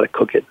tell you how to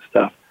cook it and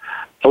stuff.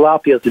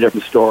 Tilapia is a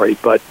different story.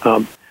 But,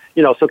 so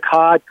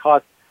cod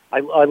costs. I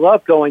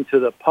love going to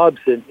the pubs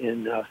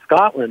in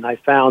Scotland. I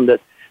found that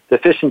the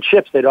fish and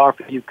chips, they'd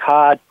offer you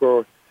cod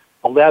for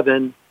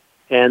 11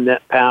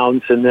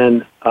 pounds, and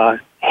then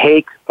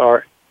haddock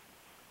for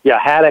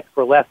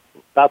less,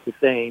 about the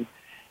same,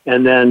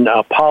 and then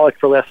pollock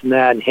for less than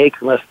that, and hake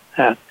for less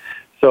than that.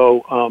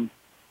 So,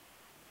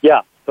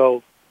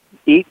 so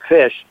eat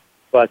fish,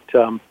 but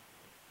so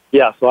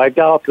I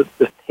got off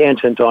this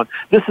tangent on,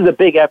 this is a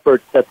big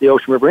effort that the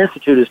Ocean River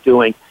Institute is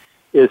doing,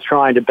 is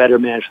trying to better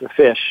manage the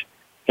fish.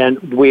 And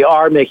we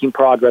are making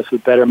progress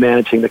with better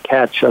managing the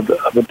catch of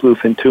the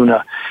bluefin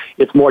tuna.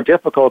 It's more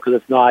difficult because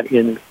it's not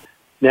in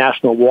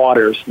national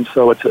waters, and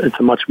so it's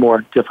a much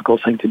more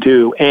difficult thing to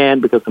do,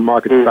 and because the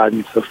market is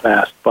driving so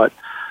fast. But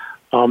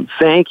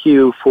thank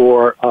you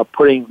for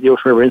putting the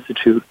Ocean River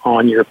Institute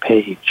on your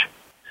page.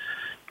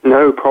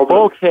 No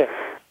problem. Okay.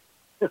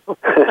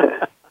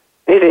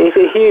 It's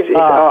a huge...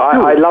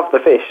 I love the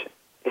fish.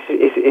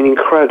 It's an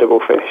incredible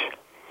fish.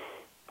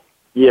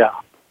 Yeah.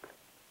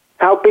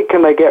 How big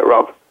can they get,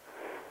 Rob?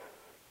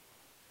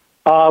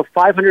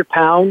 500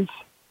 pounds.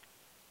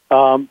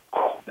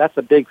 That's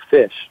a big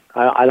fish.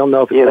 I don't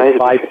know if it's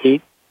like 5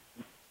 feet.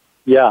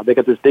 Yeah, they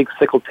got this big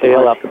sickle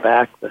tail out the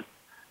back. That,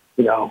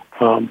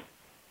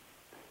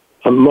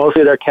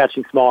 mostly they're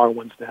catching smaller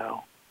ones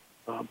now.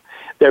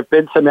 There have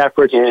been some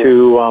efforts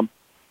to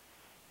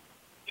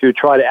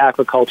try to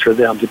aquaculture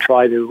them, to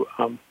try to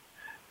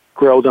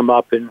grow them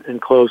up in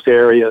enclosed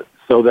areas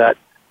so that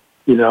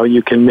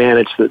you can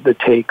manage the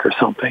take or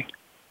something.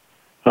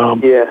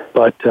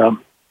 But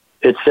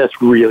it's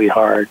just really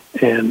hard,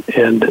 and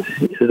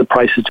the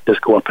prices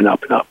just go up and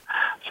up and up.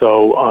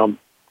 So,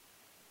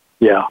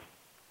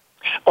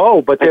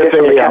 Oh, but I guess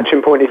from a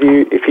catching point of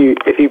view,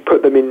 if you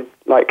put them in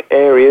like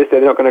areas,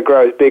 they're not going to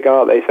grow as big,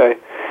 are they? So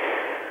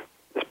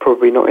it's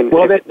probably not in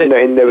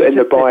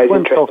the buyer's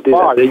interest to do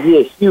that. They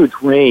need a huge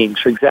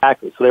range,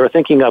 exactly. So they were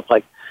thinking of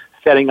like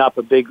setting up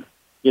a big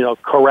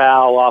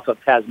corral off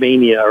of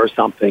Tasmania or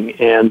something.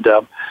 And,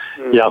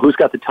 who's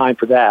got the time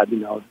for that?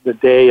 The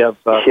day of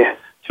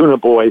tuna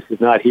boys is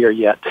not here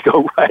yet to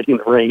go riding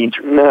the range.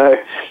 No.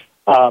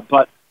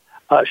 But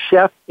a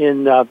chef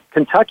in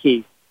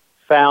Kentucky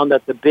found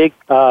that the big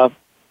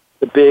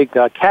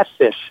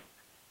catfish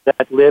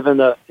that live in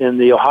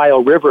the Ohio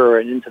River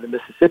and into the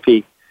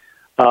Mississippi,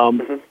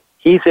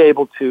 he's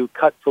able to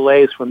cut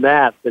fillets from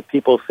that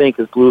people think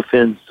is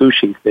bluefin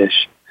sushi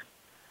fish.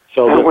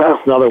 So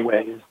that's another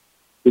way.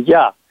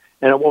 Yeah,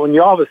 and when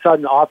you're all of a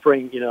sudden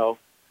offering,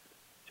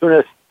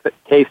 tuna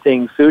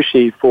tasting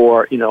sushi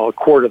for, a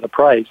quarter the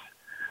price,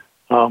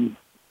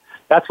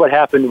 that's what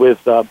happened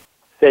with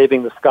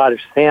saving the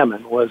Scottish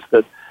salmon, was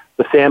that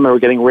the salmon were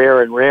getting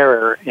rarer and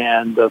rarer,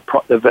 and it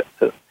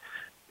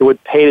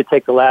would pay to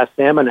take the last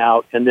salmon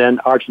out, and then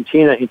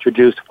Argentina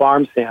introduced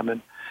farm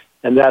salmon,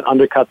 and that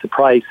undercut the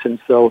price, and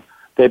so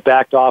they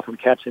backed off from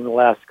catching the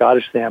last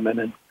Scottish salmon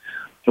and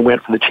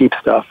went for the cheap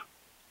stuff.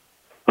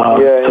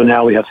 So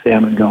now we have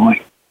salmon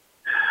going.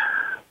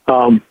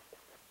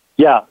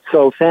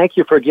 So thank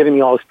you for giving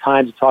me all this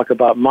time to talk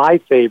about my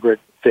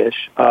favorite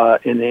fish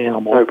in the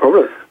animal. No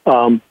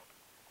problem.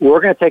 We're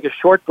going to take a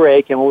short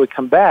break, and when we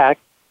come back,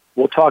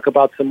 we'll talk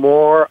about some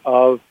more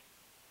of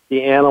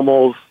the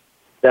animals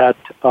that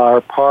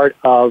are part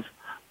of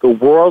the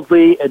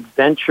worldly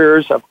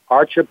adventures of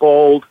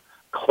Archibald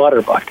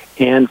Clutterbuck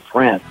and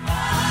friends.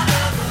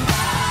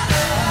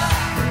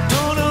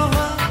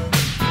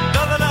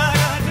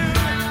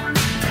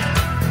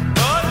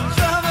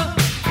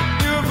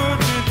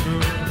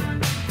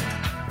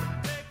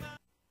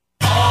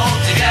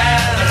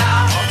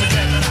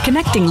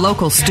 Connecting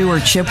local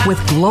stewardship with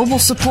global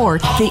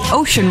support, the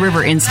Ocean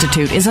River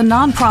Institute is a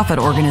nonprofit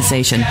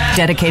organization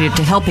dedicated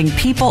to helping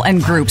people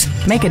and groups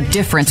make a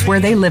difference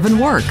where they live and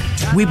work.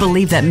 We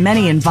believe that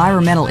many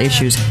environmental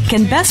issues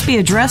can best be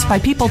addressed by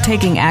people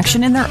taking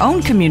action in their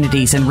own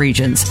communities and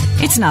regions.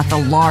 It's not the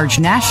large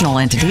national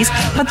entities,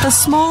 but the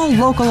small,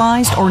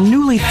 localized, or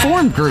newly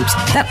formed groups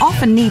that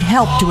often need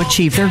help to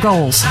achieve their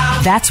goals.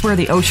 That's where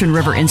the Ocean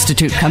River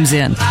Institute comes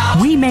in.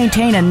 We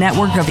maintain a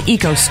network of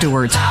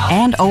eco-stewards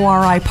and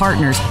ORI partners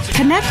partners,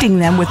 connecting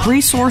them with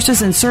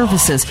resources and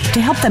services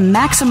to help them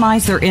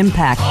maximize their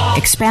impact,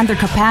 expand their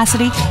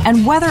capacity,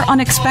 and weather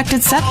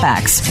unexpected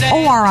setbacks.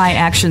 ORI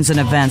Actions and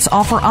Events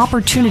offer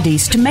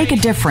opportunities to make a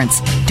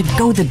difference, to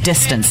go the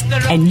distance,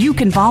 and you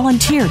can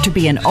volunteer to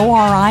be an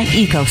ORI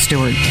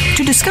Eco-Steward.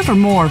 To discover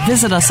more,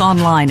 visit us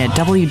online at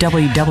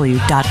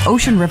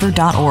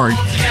www.oceanriver.org.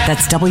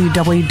 That's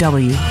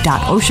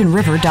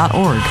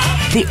www.oceanriver.org.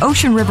 The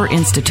Ocean River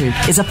Institute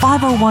is a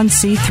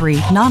 501c3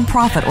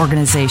 nonprofit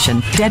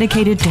organization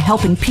dedicated to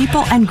helping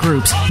people and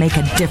groups make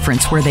a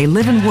difference where they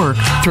live and work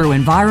through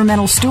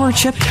environmental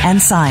stewardship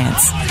and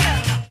science.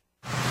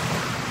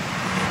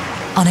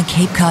 On a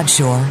Cape Cod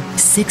shore,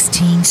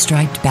 16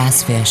 striped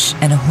bass fish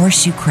and a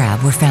horseshoe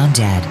crab were found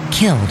dead,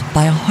 killed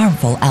by a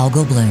harmful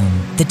algal bloom.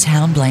 The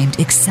town blamed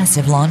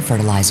excessive lawn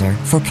fertilizer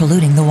for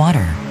polluting the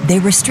water. They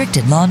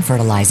restricted lawn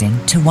fertilizing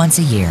to once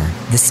a year.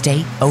 The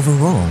state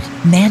overruled,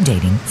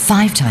 mandating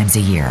 5 times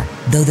a year.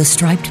 Though the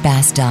striped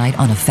bass died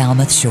on a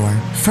Falmouth shore,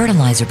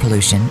 fertilizer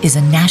pollution is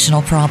a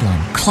national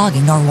problem,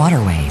 clogging our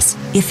waterways.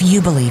 If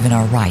you believe in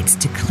our rights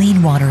to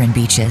clean water and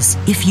beaches,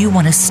 if you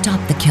want to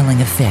stop the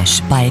killing of fish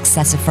by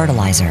excessive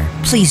fertilizer,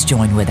 please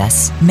join with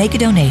us. Make a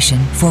donation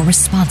for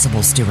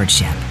responsible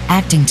stewardship.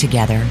 Acting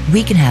together,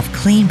 we can have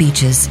clean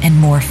beaches and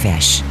more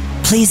fish.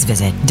 Please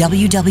visit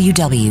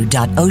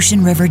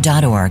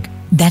www.oceanriver.org.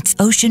 That's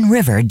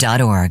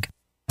oceanriver.org.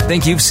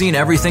 Think you've seen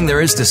everything there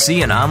is to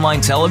see in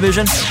online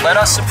television? Let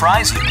us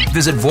surprise you.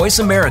 Visit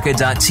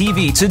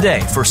voiceamerica.tv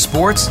today for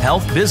sports,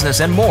 health,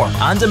 business, and more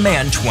on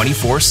demand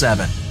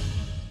 24/7.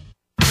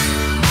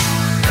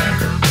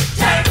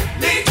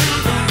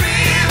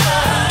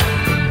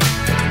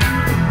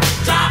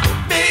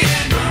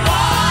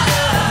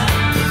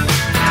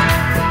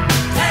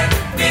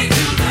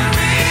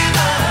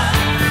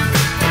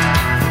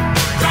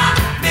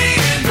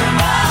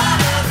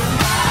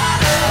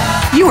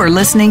 You are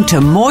listening to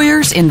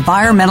Moyer's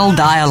Environmental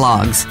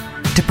Dialogues.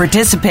 To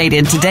participate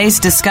in today's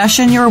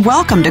discussion, you're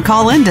welcome to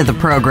call into the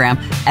program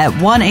at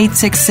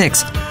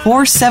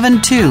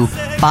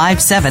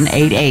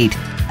 1-866-472-5788.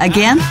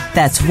 Again,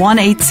 that's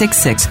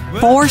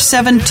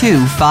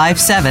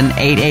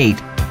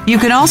 1-866-472-5788. You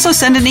can also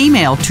send an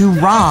email to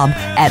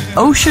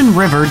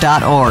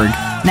rob@oceanriver.org.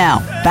 Now,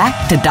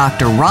 back to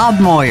Dr. Rob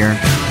Moyer.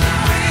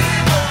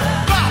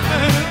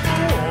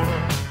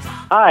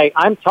 Hi,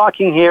 I'm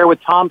talking here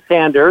with Tom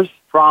Sanders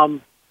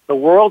from the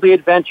Worldly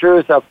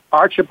Adventures of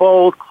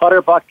Archibald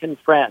Clutterbuck and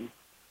Friends.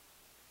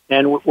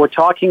 And we're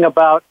talking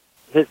about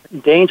his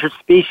endangered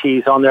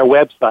species on their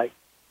website.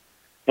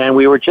 And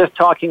we were just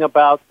talking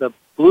about the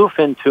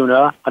bluefin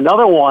tuna.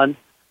 Another one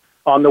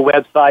on the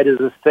website is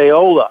a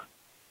saola.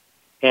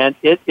 And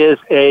it is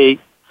a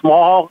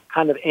small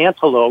kind of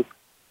antelope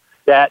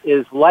that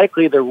is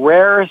likely the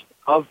rarest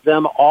of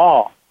them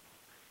all.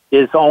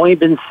 It's only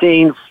been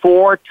seen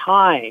 4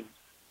 times.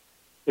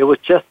 It was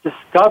just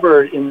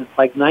discovered in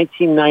like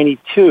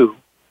 1992,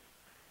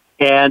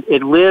 and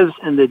it lives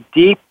in the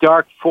deep,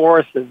 dark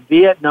forests of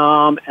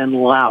Vietnam and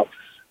Laos.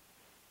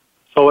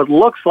 So it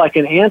looks like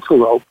an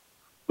antelope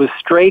with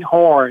straight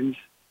horns,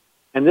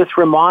 and this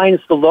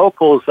reminds the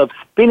locals of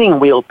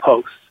spinning wheel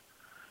posts.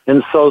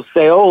 And so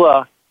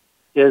saola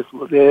is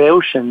the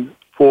ocean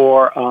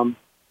for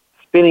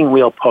spinning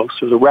wheel posts.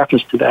 There's a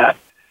reference to that.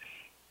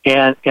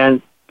 And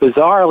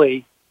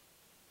bizarrely,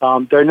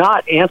 they're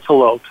not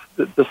antelopes.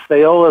 The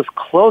saola's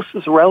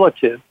closest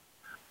relative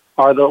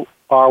are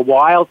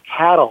wild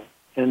cattle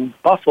and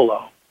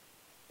buffalo.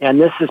 And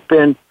this has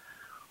been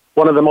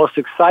one of the most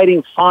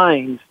exciting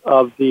finds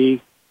of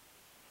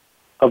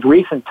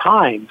recent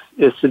times,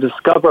 is to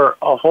discover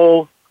a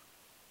whole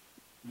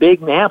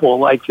big mammal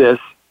like this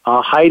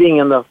hiding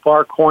in the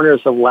far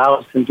corners of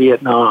Laos and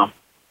Vietnam.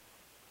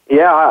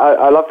 Yeah,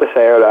 I love the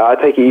saola. I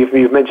take it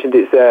you've mentioned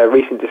its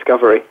recent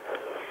discovery.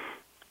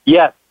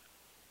 Yes.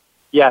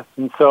 Yes,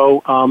 and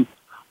so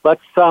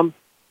let's talk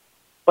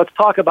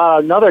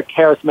about another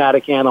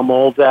charismatic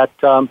animal that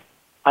I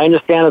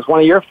understand is one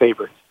of your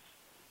favorites.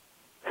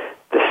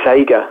 The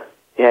saiga,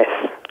 yes.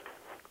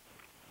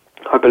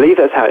 I believe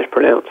that's how it's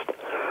pronounced.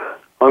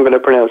 I'm going to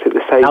pronounce it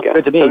the saiga. Sounds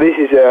good to me. So this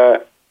is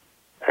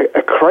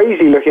a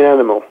crazy-looking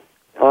animal.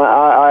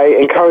 I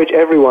encourage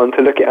everyone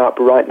to look it up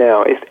right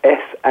now. It's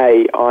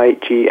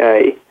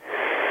S-A-I-G-A.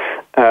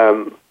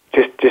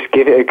 Just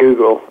give it a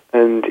Google,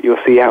 and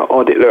you'll see how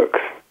odd it looks.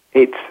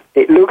 It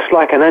looks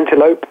like an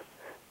antelope,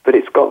 but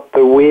it's got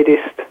the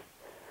weirdest,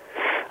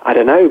 I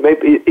don't know,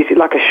 maybe, is it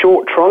like a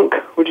short trunk?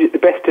 Would you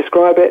best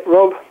describe it,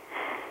 Rob?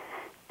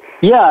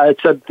 Yeah,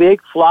 it's a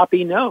big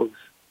floppy nose.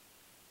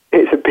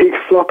 It's a big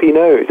floppy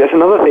nose. That's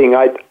another thing.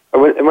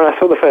 When I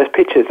saw the first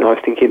pictures, and I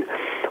was thinking,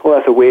 well,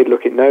 that's a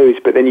weird-looking nose,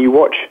 but then you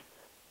watch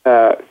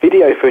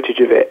video footage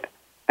of it,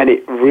 and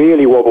it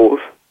really wobbles.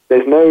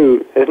 There's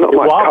not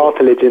much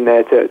cartilage in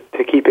there to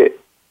keep it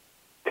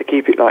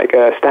like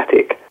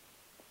static.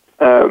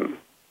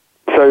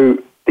 So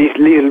these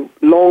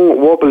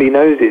long, wobbly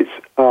noses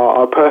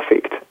are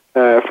perfect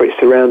for its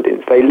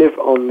surroundings. They live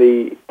on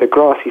the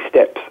grassy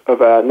steppes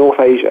of North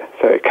Asia,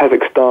 so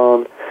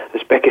Kazakhstan,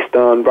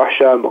 Uzbekistan,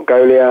 Russia,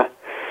 Mongolia,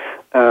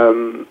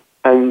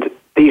 And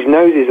these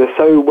noses are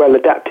so well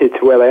adapted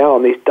to where they are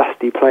on these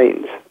dusty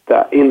plains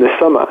that in the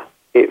summer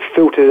it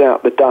filters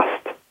out the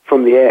dust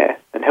from the air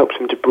and helps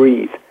them to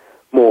breathe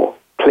more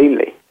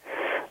cleanly.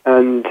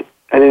 And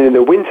then in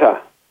the winter,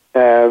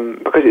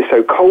 because it's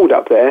so cold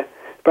up there,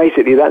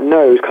 basically that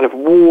nose kind of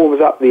warms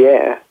up the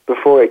air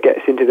before it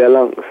gets into their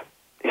lungs.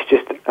 It's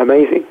just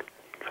amazing.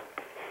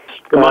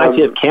 Reminds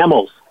you of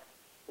camels.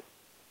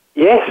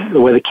 Yes. The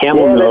way the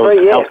camel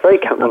nose. Very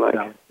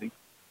camel-like.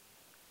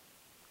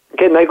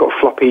 Again, they've got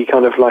floppy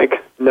kind of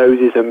like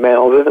noses and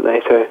mouths, haven't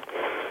they? So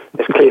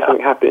there's clearly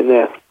something happening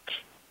there.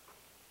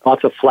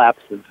 Lots of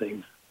flaps and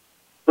things.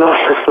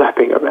 Lots of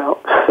flapping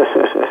about.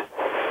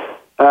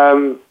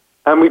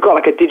 And we've got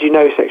like a Did You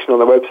Know section on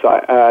the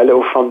website, a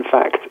little fun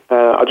fact.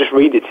 I'll just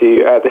read it to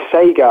you. The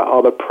saiga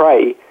are the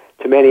prey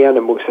to many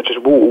animals such as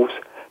wolves,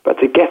 but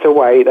to get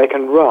away they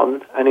can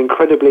run an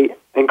incredibly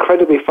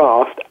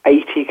fast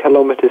 80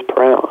 kilometers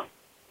per hour.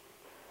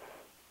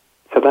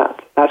 So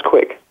that's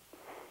quick.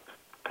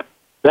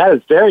 That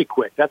is very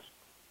quick. That's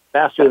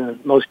faster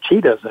than most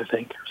cheetahs, I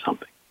think, or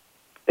something.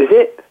 Is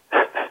it?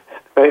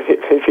 maybe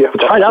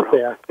it's right up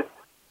there.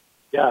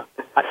 Yeah.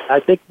 I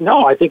think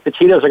the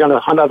cheetahs are going to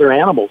hunt other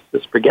animals.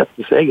 Just forget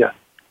the saiga.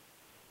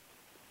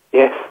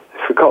 Yes,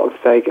 I forgot the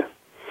saiga.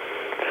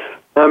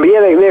 But yeah,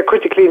 they're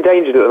critically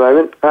endangered at the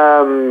moment.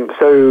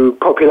 So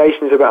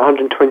population is about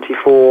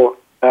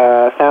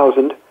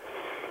 124,000,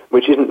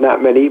 which isn't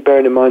that many.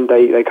 Bearing in mind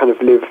they kind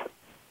of live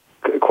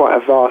quite a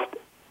vast,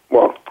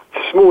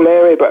 small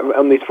area, but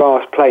on these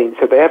vast plains.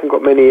 So they haven't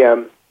got many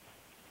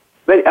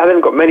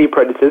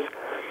predators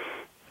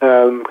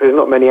because there's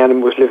not many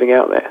animals living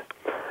out there.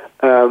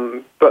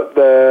 But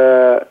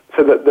the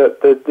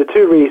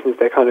two reasons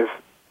they're kind of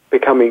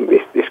becoming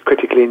this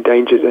critically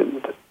endangered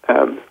and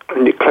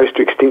close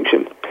to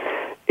extinction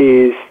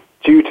is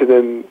due to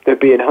them they're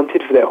being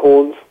hunted for their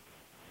horns,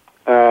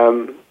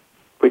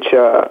 which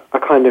are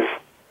kind of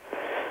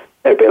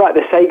a bit like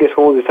the saiga's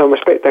horns in some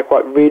respect. They're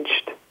quite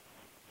ridged.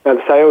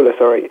 The Saola,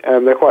 sorry,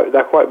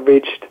 they're quite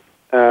ridged,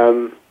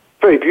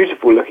 very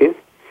beautiful looking.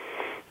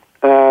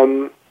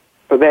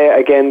 But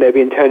they're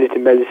being turned into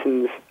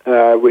medicines,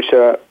 which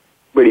are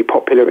really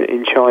popular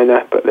in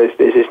China. But there's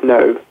just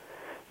no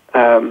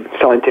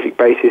scientific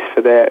basis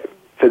for their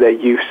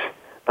use.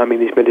 I mean,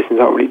 these medicines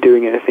aren't really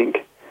doing anything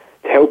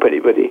to help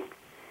anybody.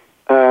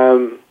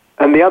 And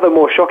the other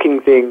more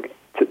shocking thing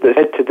that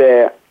led to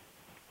their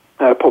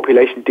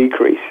population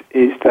decrease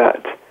is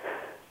that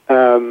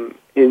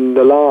in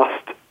the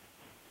last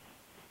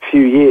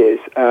few years,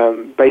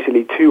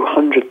 basically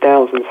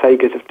 200,000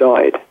 saigas have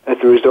died as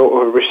a result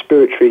of a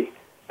respiratory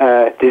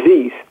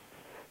disease.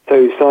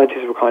 So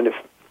scientists were kind of,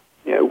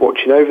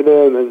 watching over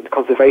them, and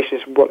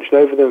conservationists were watching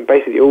over them.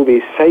 Basically, all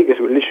these saigas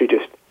were literally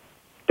just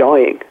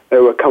dying. They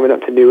were coming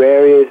up to new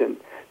areas, and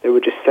there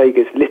were just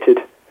saigas littered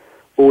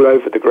all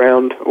over the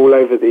ground, all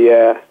over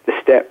the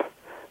steppe.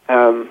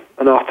 And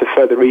after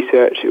further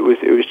research, it was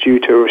due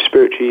to a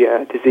respiratory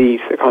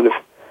disease that kind of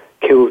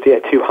killed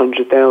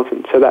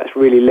 200,000. So that's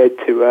really led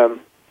to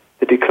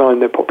the decline in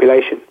their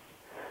population.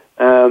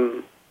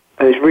 And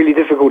it's really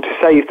difficult to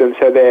save them.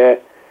 So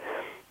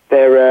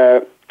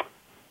they're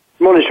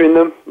monitoring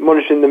them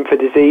for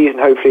disease, and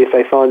hopefully if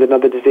they find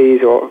another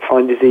disease or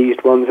find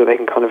diseased ones, that they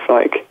can kind of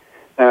like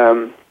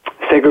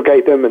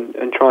segregate them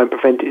and try and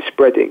prevent it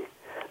spreading.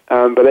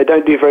 But they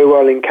don't do very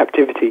well in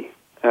captivity.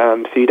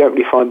 So you don't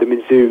really find them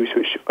in zoos,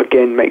 which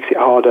again makes it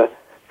harder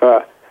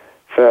for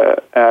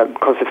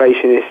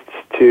conservationists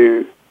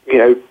to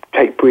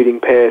take breeding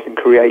pairs and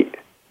create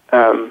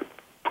a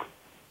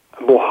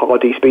more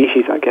hardy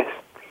species, I guess.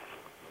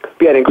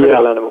 Be an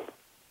incredible animal.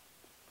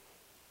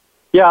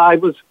 Yeah, I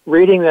was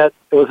reading that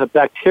it was a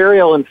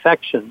bacterial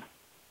infection,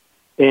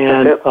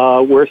 and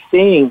we're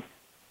seeing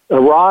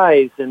a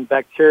rise in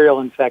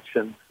bacterial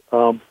infections.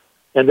 And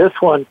this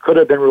one could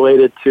have been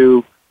related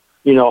to,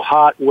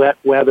 hot, wet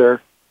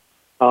weather,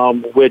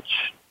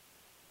 which,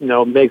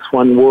 makes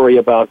one worry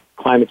about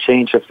climate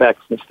change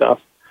effects and stuff.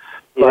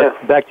 But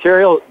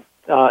bacterial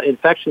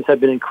infections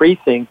have been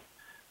increasing.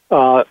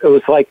 It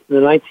was like in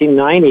the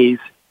 1990s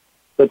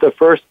that the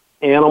first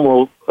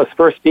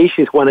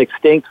species went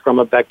extinct from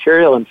a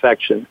bacterial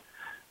infection.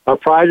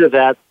 Prior to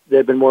that, there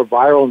had been more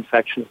viral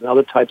infections and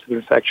other types of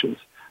infections,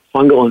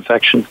 fungal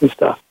infections and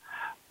stuff.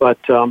 But,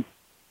 or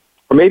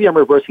maybe I'm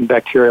reversing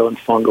bacterial and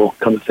fungal,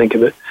 come to think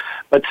of it.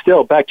 But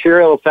still,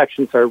 bacterial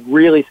infections are a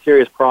really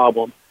serious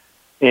problem.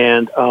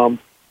 And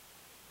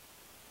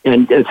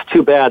it's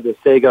too bad the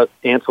saiga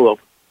antelope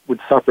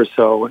would suffer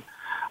so.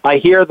 I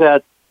hear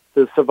that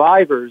the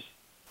survivors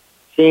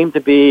seem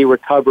to be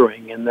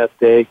recovering and that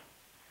they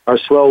are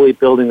slowly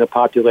building the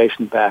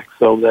population back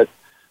so that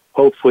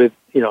hopefully,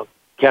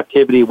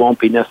 captivity won't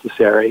be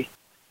necessary.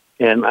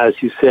 And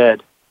as you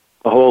said,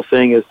 the whole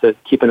thing is to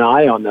keep an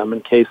eye on them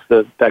in case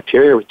the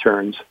bacteria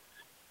returns.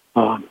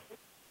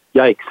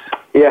 Yikes.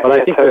 Yeah, but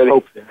I think totally. there's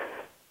hope there.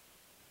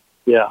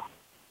 Yeah.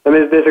 And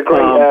there's a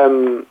great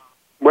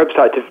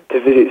website to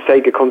visit,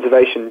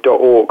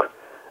 saigaconservation.org.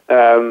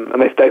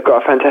 And they've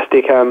got a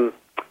fantastic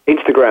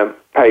Instagram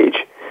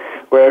page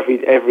where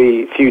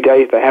every few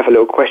days they have a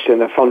little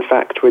question, a fun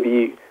fact,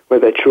 whether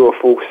they're true or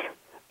false,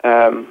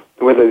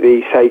 whether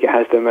the Sega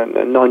has them,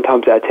 and 9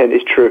 times out of 10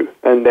 is true,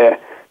 and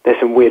there's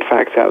some weird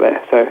facts out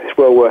there, so it's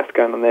well worth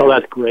going on there. Oh,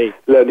 that's great.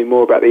 Learning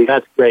more about these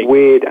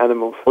weird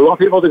animals. We want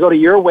people to go to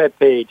your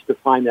webpage to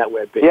find that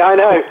webpage. Yeah, I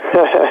know.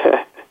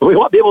 We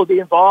want people to be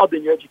involved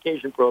in your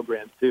education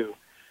programs, too,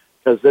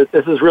 because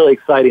this is really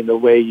exciting, the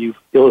way you've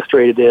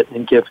illustrated it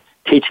and give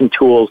teaching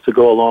tools to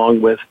go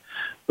along with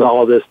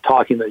all of this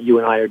talking that you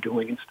and I are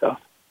doing and stuff.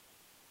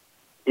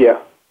 Yeah.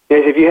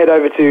 Yes, if you head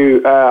over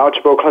to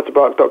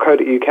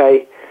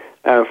archibaldclutterbuck.co.uk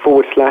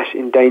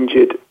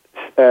 /endangered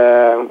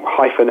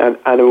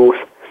 -animals,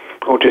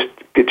 or just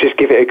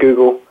give it a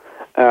Google,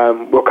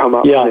 will come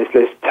up. Yeah. And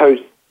there's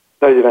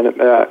loads of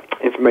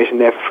information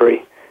there for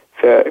free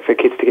for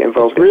kids to get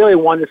involved in. It's really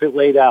wonderfully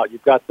laid out.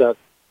 You've got the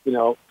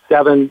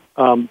 7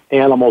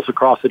 animals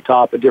across the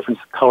top of different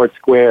colored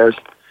squares,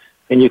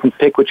 and you can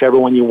pick whichever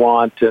one you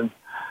want. And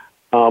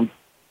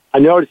I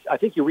noticed, I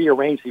think you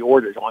rearranged the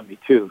orders on me,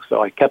 too.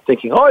 So I kept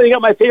thinking, oh, you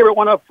got my favorite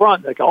one up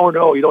front. Like, oh,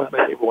 no, you don't have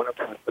my favorite one up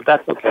front. But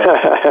that's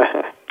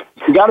okay.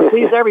 You got to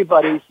please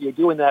everybody, so you're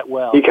doing that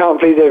well. You can't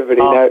please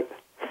everybody, no.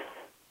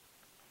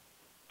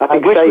 I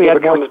think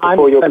Sega comes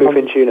before your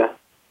bluefin tuna.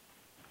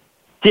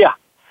 Yeah.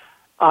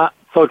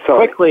 So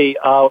quickly,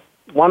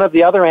 one of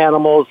the other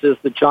animals is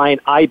the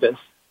giant ibis,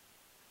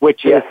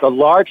 which is the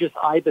largest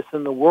ibis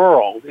in the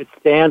world. It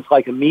stands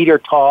like a meter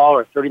tall,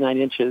 or 39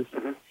 inches,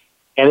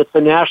 and it's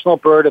the national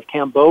bird of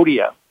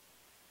Cambodia.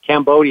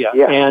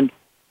 Yeah. And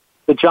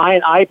the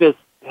giant ibis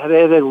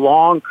have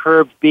long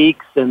curved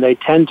beaks, and they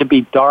tend to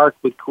be dark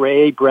with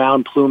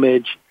gray-brown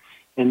plumage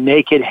and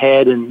naked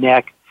head and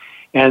neck.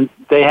 And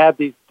they have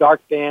these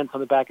dark bands on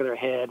the back of their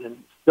head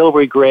and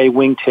silvery gray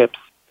wingtips.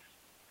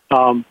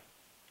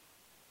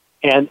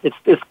 And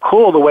it's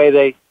cool the way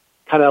they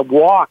kind of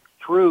walk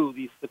through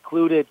these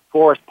secluded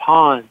forest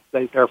ponds.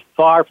 They're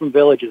far from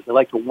villages. They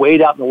like to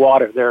wade out in the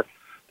water. They're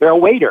a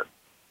wader.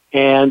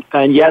 And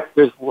yet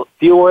there's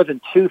fewer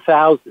than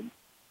 2,000.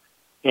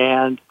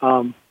 And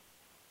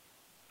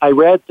I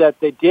read that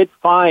they did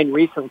find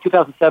recently,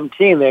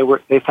 2017,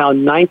 they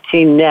found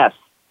 19 nests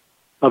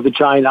of the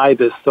giant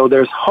ibis. So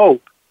there's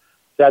hope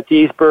that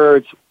these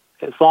birds,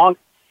 as long,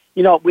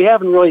 we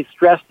haven't really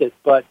stressed it,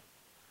 but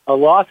a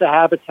loss of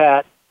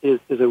habitat is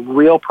a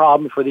real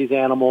problem for these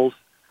animals,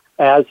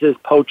 as is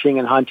poaching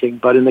and hunting.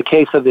 But in the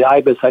case of the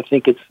ibis, I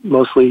think it's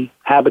mostly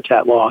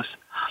habitat loss.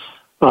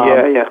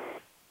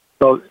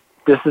 So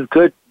this is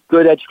good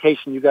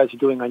education you guys are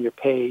doing on your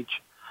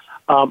page.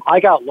 I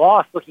got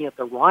lost looking at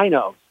the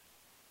rhinos,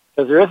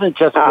 because there isn't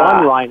just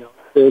one rhino.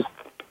 There's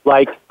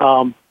like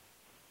 5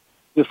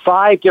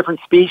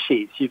 different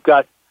species. You've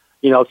got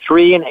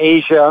 3 in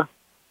Asia,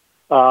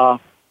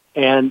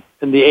 and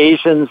the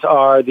Asians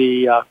are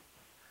the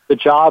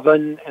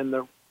Javan and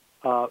the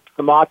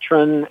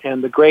Sumatran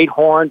and the great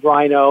horned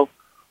rhino,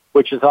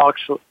 which is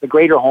actually the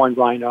greater horned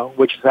rhino,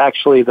 which is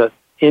actually the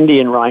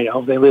Indian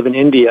rhino. They live in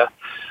India,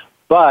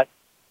 but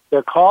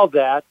they're called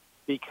that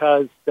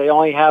because they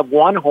only have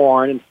 1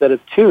 horn instead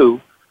of 2,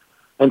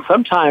 and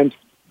sometimes,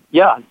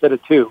 instead of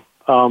 2.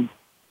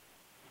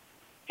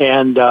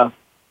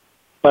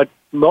 But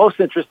most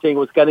interesting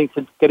was getting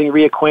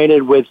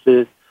reacquainted with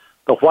the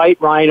white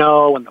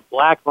rhino and the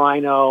black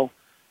rhino,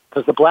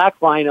 because the black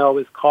rhino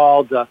is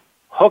called the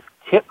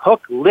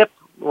hook-lipped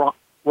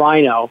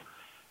rhino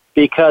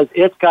because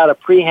it's got a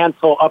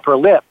prehensile upper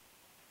lip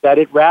that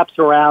it wraps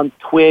around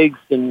twigs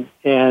and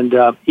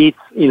eats,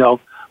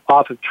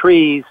 off of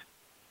trees.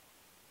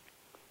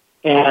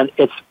 And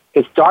it's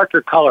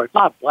darker color. It's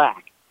not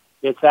black.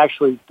 It's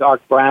actually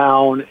dark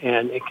brown,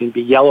 and it can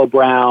be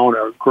yellow-brown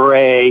or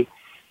gray.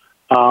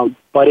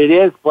 But it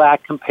is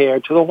black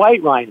compared to the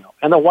white rhino.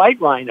 And the white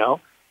rhino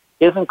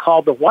isn't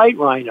called the white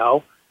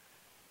rhino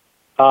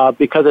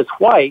because it's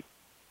white.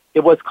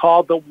 It was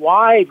called the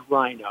wide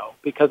rhino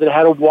because it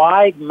had a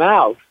wide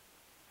mouth,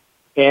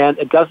 and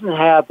it doesn't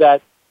have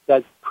that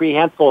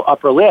prehensile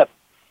upper lip.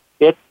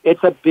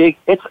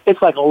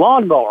 It's like a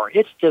lawnmower.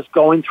 It's just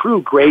going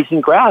through,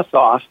 grazing grass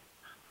off,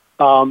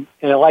 and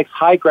it likes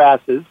high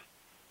grasses.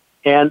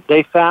 And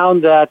they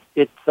found that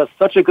it's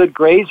such a good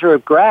grazer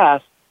of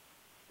grass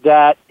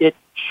that it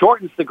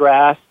shortens the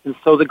grass, and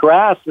so the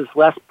grass is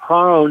less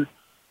prone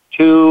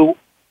to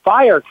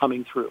fire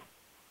coming through.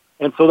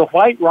 And so the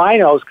white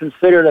rhino is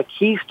considered a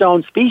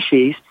keystone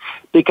species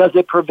because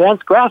it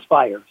prevents grass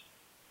fires.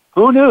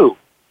 Who knew?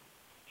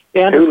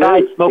 And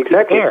besides smoking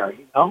air,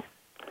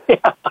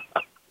 Yeah.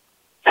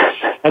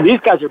 And these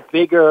guys are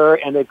bigger,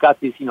 and they've got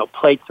these,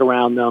 plates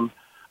around them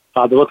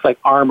that looks like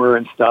armor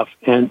and stuff,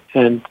 and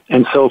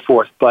so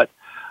forth. But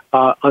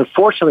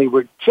unfortunately,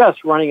 we're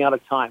just running out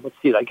of time. Let's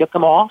see, did I get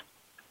them all?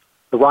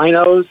 The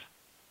rhinos,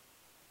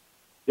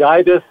 the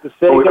ibis, the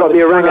sega. We've got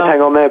the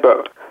orangutan on there,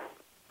 but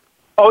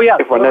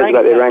everyone knows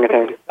about the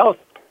orangutan. Oh,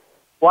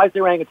 why is the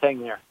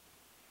orangutan there?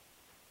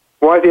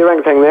 Why is the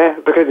orangutan there?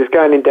 Because it's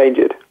going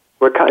endangered.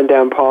 We're cutting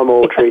down palm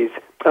oil trees.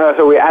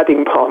 So we're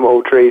adding palm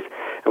oil trees,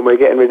 and we're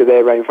getting rid of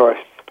their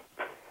rainforests.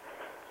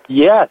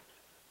 Yes.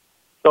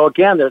 So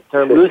again,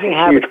 they're losing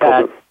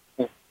habitat.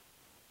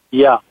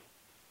 Yeah,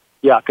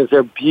 because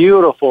they're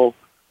beautiful.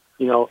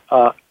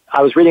 I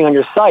was reading on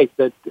your site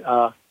that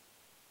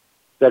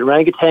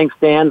orangutan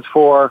stands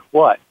for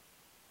what?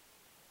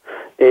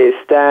 It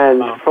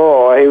stands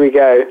for, here we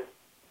go.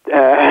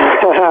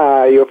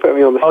 You'll put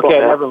me on the spot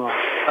now. Never mind.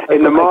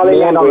 In the Mali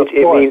language,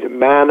 it means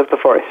man of the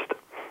forest.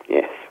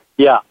 Yes.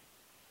 Yeah.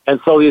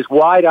 And so these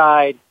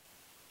wide-eyed,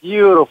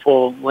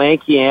 beautiful,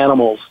 lanky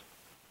animals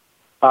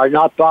are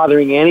not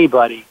bothering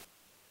anybody.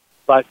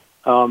 But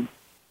I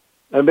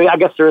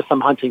guess there is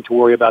some hunting to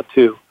worry about,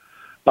 too.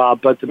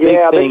 But the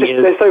big thing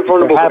is they're so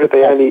vulnerable because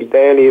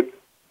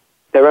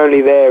they're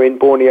only there in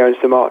Borneo and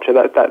Sumatra.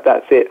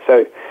 That's it.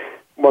 So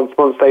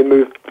once they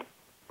move,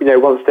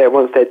 once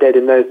they're dead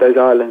in those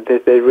islands,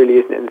 there really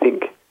isn't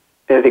anything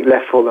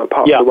left for them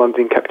apart from the ones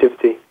in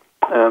captivity.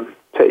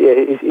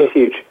 It's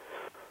huge.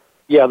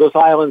 Yeah, those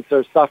islands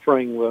are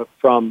suffering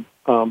from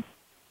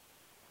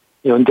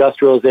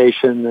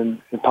industrialization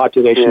and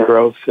population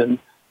growth, and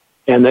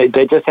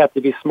they just have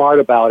to be smart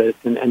about it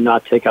and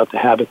not take out the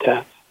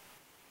habitats.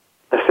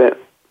 That's it.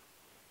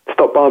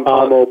 Stop buying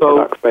palm oil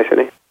products,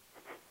 basically.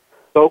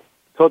 So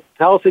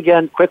tell us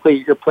again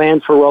quickly your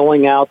plans for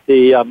rolling out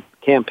the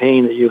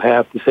campaign that you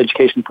have, this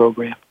education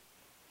program.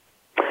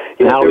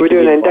 Yeah, so we're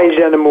doing an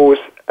Endangered Animals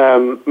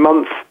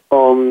month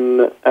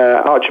on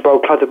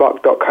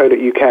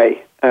archibaldclutterbuck.co.uk.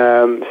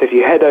 So if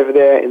you head over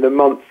there in the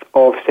month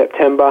of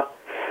September,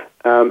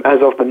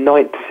 as of the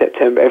 9th of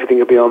September, everything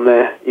will be on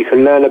there. You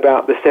can learn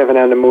about the 7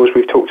 animals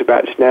we've talked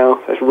about just now.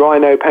 That's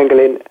rhino,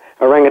 pangolin,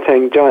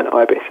 orangutan, giant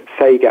ibis,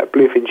 sagat,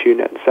 bluefin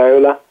tuna, and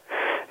saola.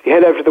 If you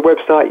head over to the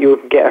website, you'll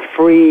get a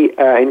free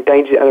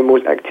Endangered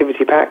Animals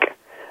activity pack.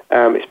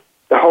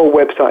 The whole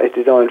website is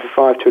designed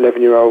for 5 to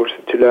 11-year-olds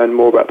to learn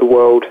more about the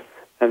world,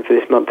 and for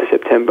this month of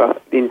September,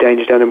 the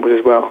endangered animals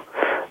as well.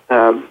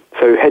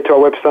 So head to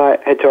our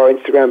website, head to our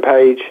Instagram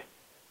page.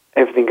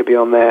 Everything could be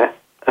on there.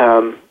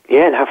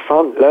 And have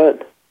fun,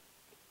 learn.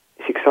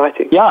 It's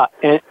exciting. Yeah,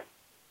 and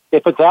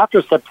if it's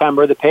after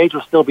September, the page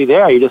will still be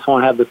there. You just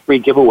won't have the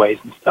free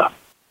giveaways and stuff.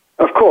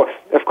 Of course.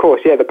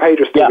 Yeah, the page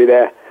will still be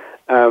there.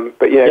 For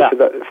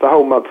the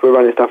whole month, we're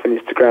running stuff on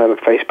Instagram and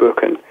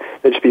Facebook, and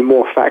there'll just be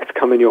more facts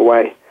coming your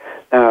way.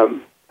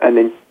 And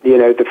then,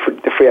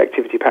 the free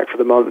activity pack for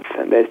the month,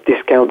 and there's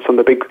discounts on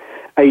the big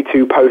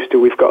A2 poster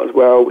we've got as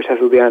well, which has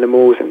all the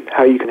animals and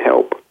how you can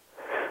help.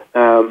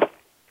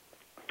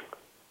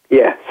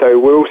 So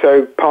we're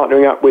also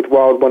partnering up with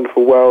Wild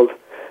Wonderful World,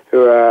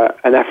 who are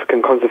an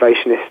African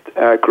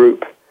conservationist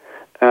group.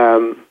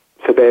 So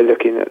they're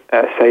looking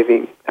at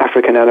saving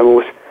African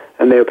animals,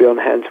 and they'll be on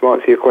hand to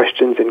answer your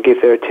questions and give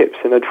their tips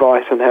and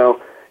advice on how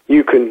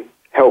you can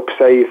help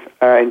save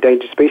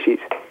endangered species.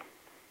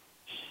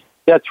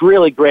 That's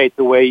really great,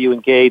 the way you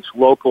engage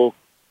local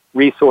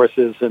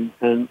resources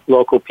and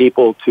local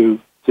people to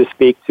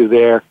speak to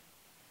their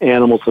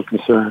animals of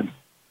concern.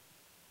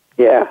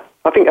 Yeah,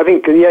 I think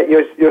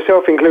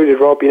yourself included,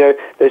 Rob.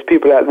 There's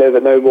people out there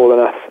that know more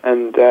than us,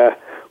 and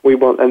we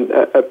want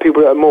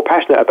people that are more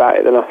passionate about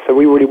it than us. So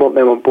we really want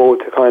them on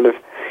board to kind of,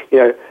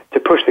 to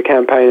push the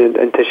campaign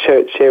and to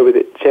share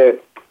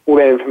all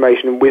their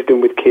information and wisdom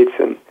with kids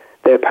and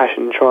their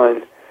passion, and try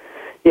and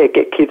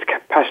get kids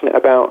passionate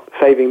about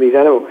saving these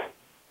animals.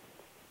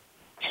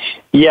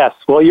 Yes,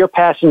 well, your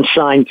passion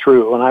shined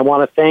through, and I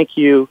want to thank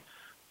you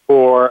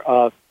for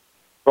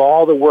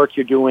all the work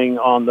you're doing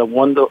on the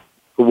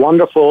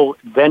wonderful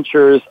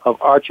adventures of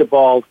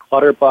Archibald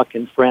Clutterbuck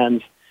and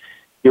Friends.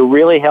 You're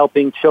really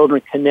helping children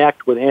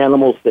connect with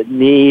animals that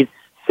need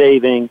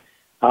saving,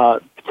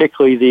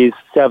 particularly these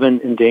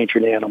 7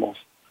 endangered animals.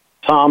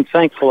 Tom,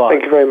 thanks a lot.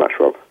 Thank you very much,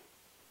 Rob.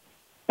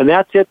 And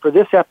that's it for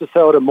this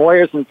episode of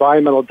Moyer's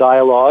Environmental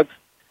Dialogues.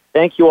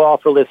 Thank you all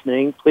for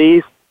listening.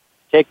 Please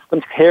take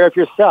some care of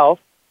yourself,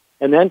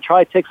 and then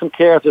try to take some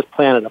care of this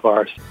planet of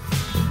ours.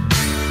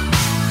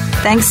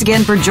 Thanks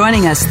again for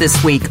joining us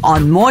this week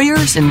on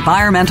Moyer's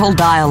Environmental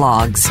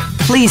Dialogues.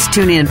 Please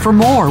tune in for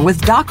more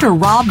with Dr.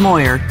 Rob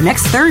Moyer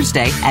next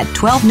Thursday at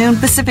 12 noon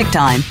Pacific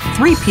Time,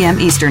 3 p.m.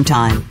 Eastern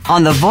Time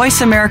on the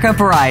Voice America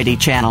Variety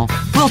Channel.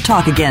 We'll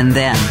talk again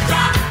then.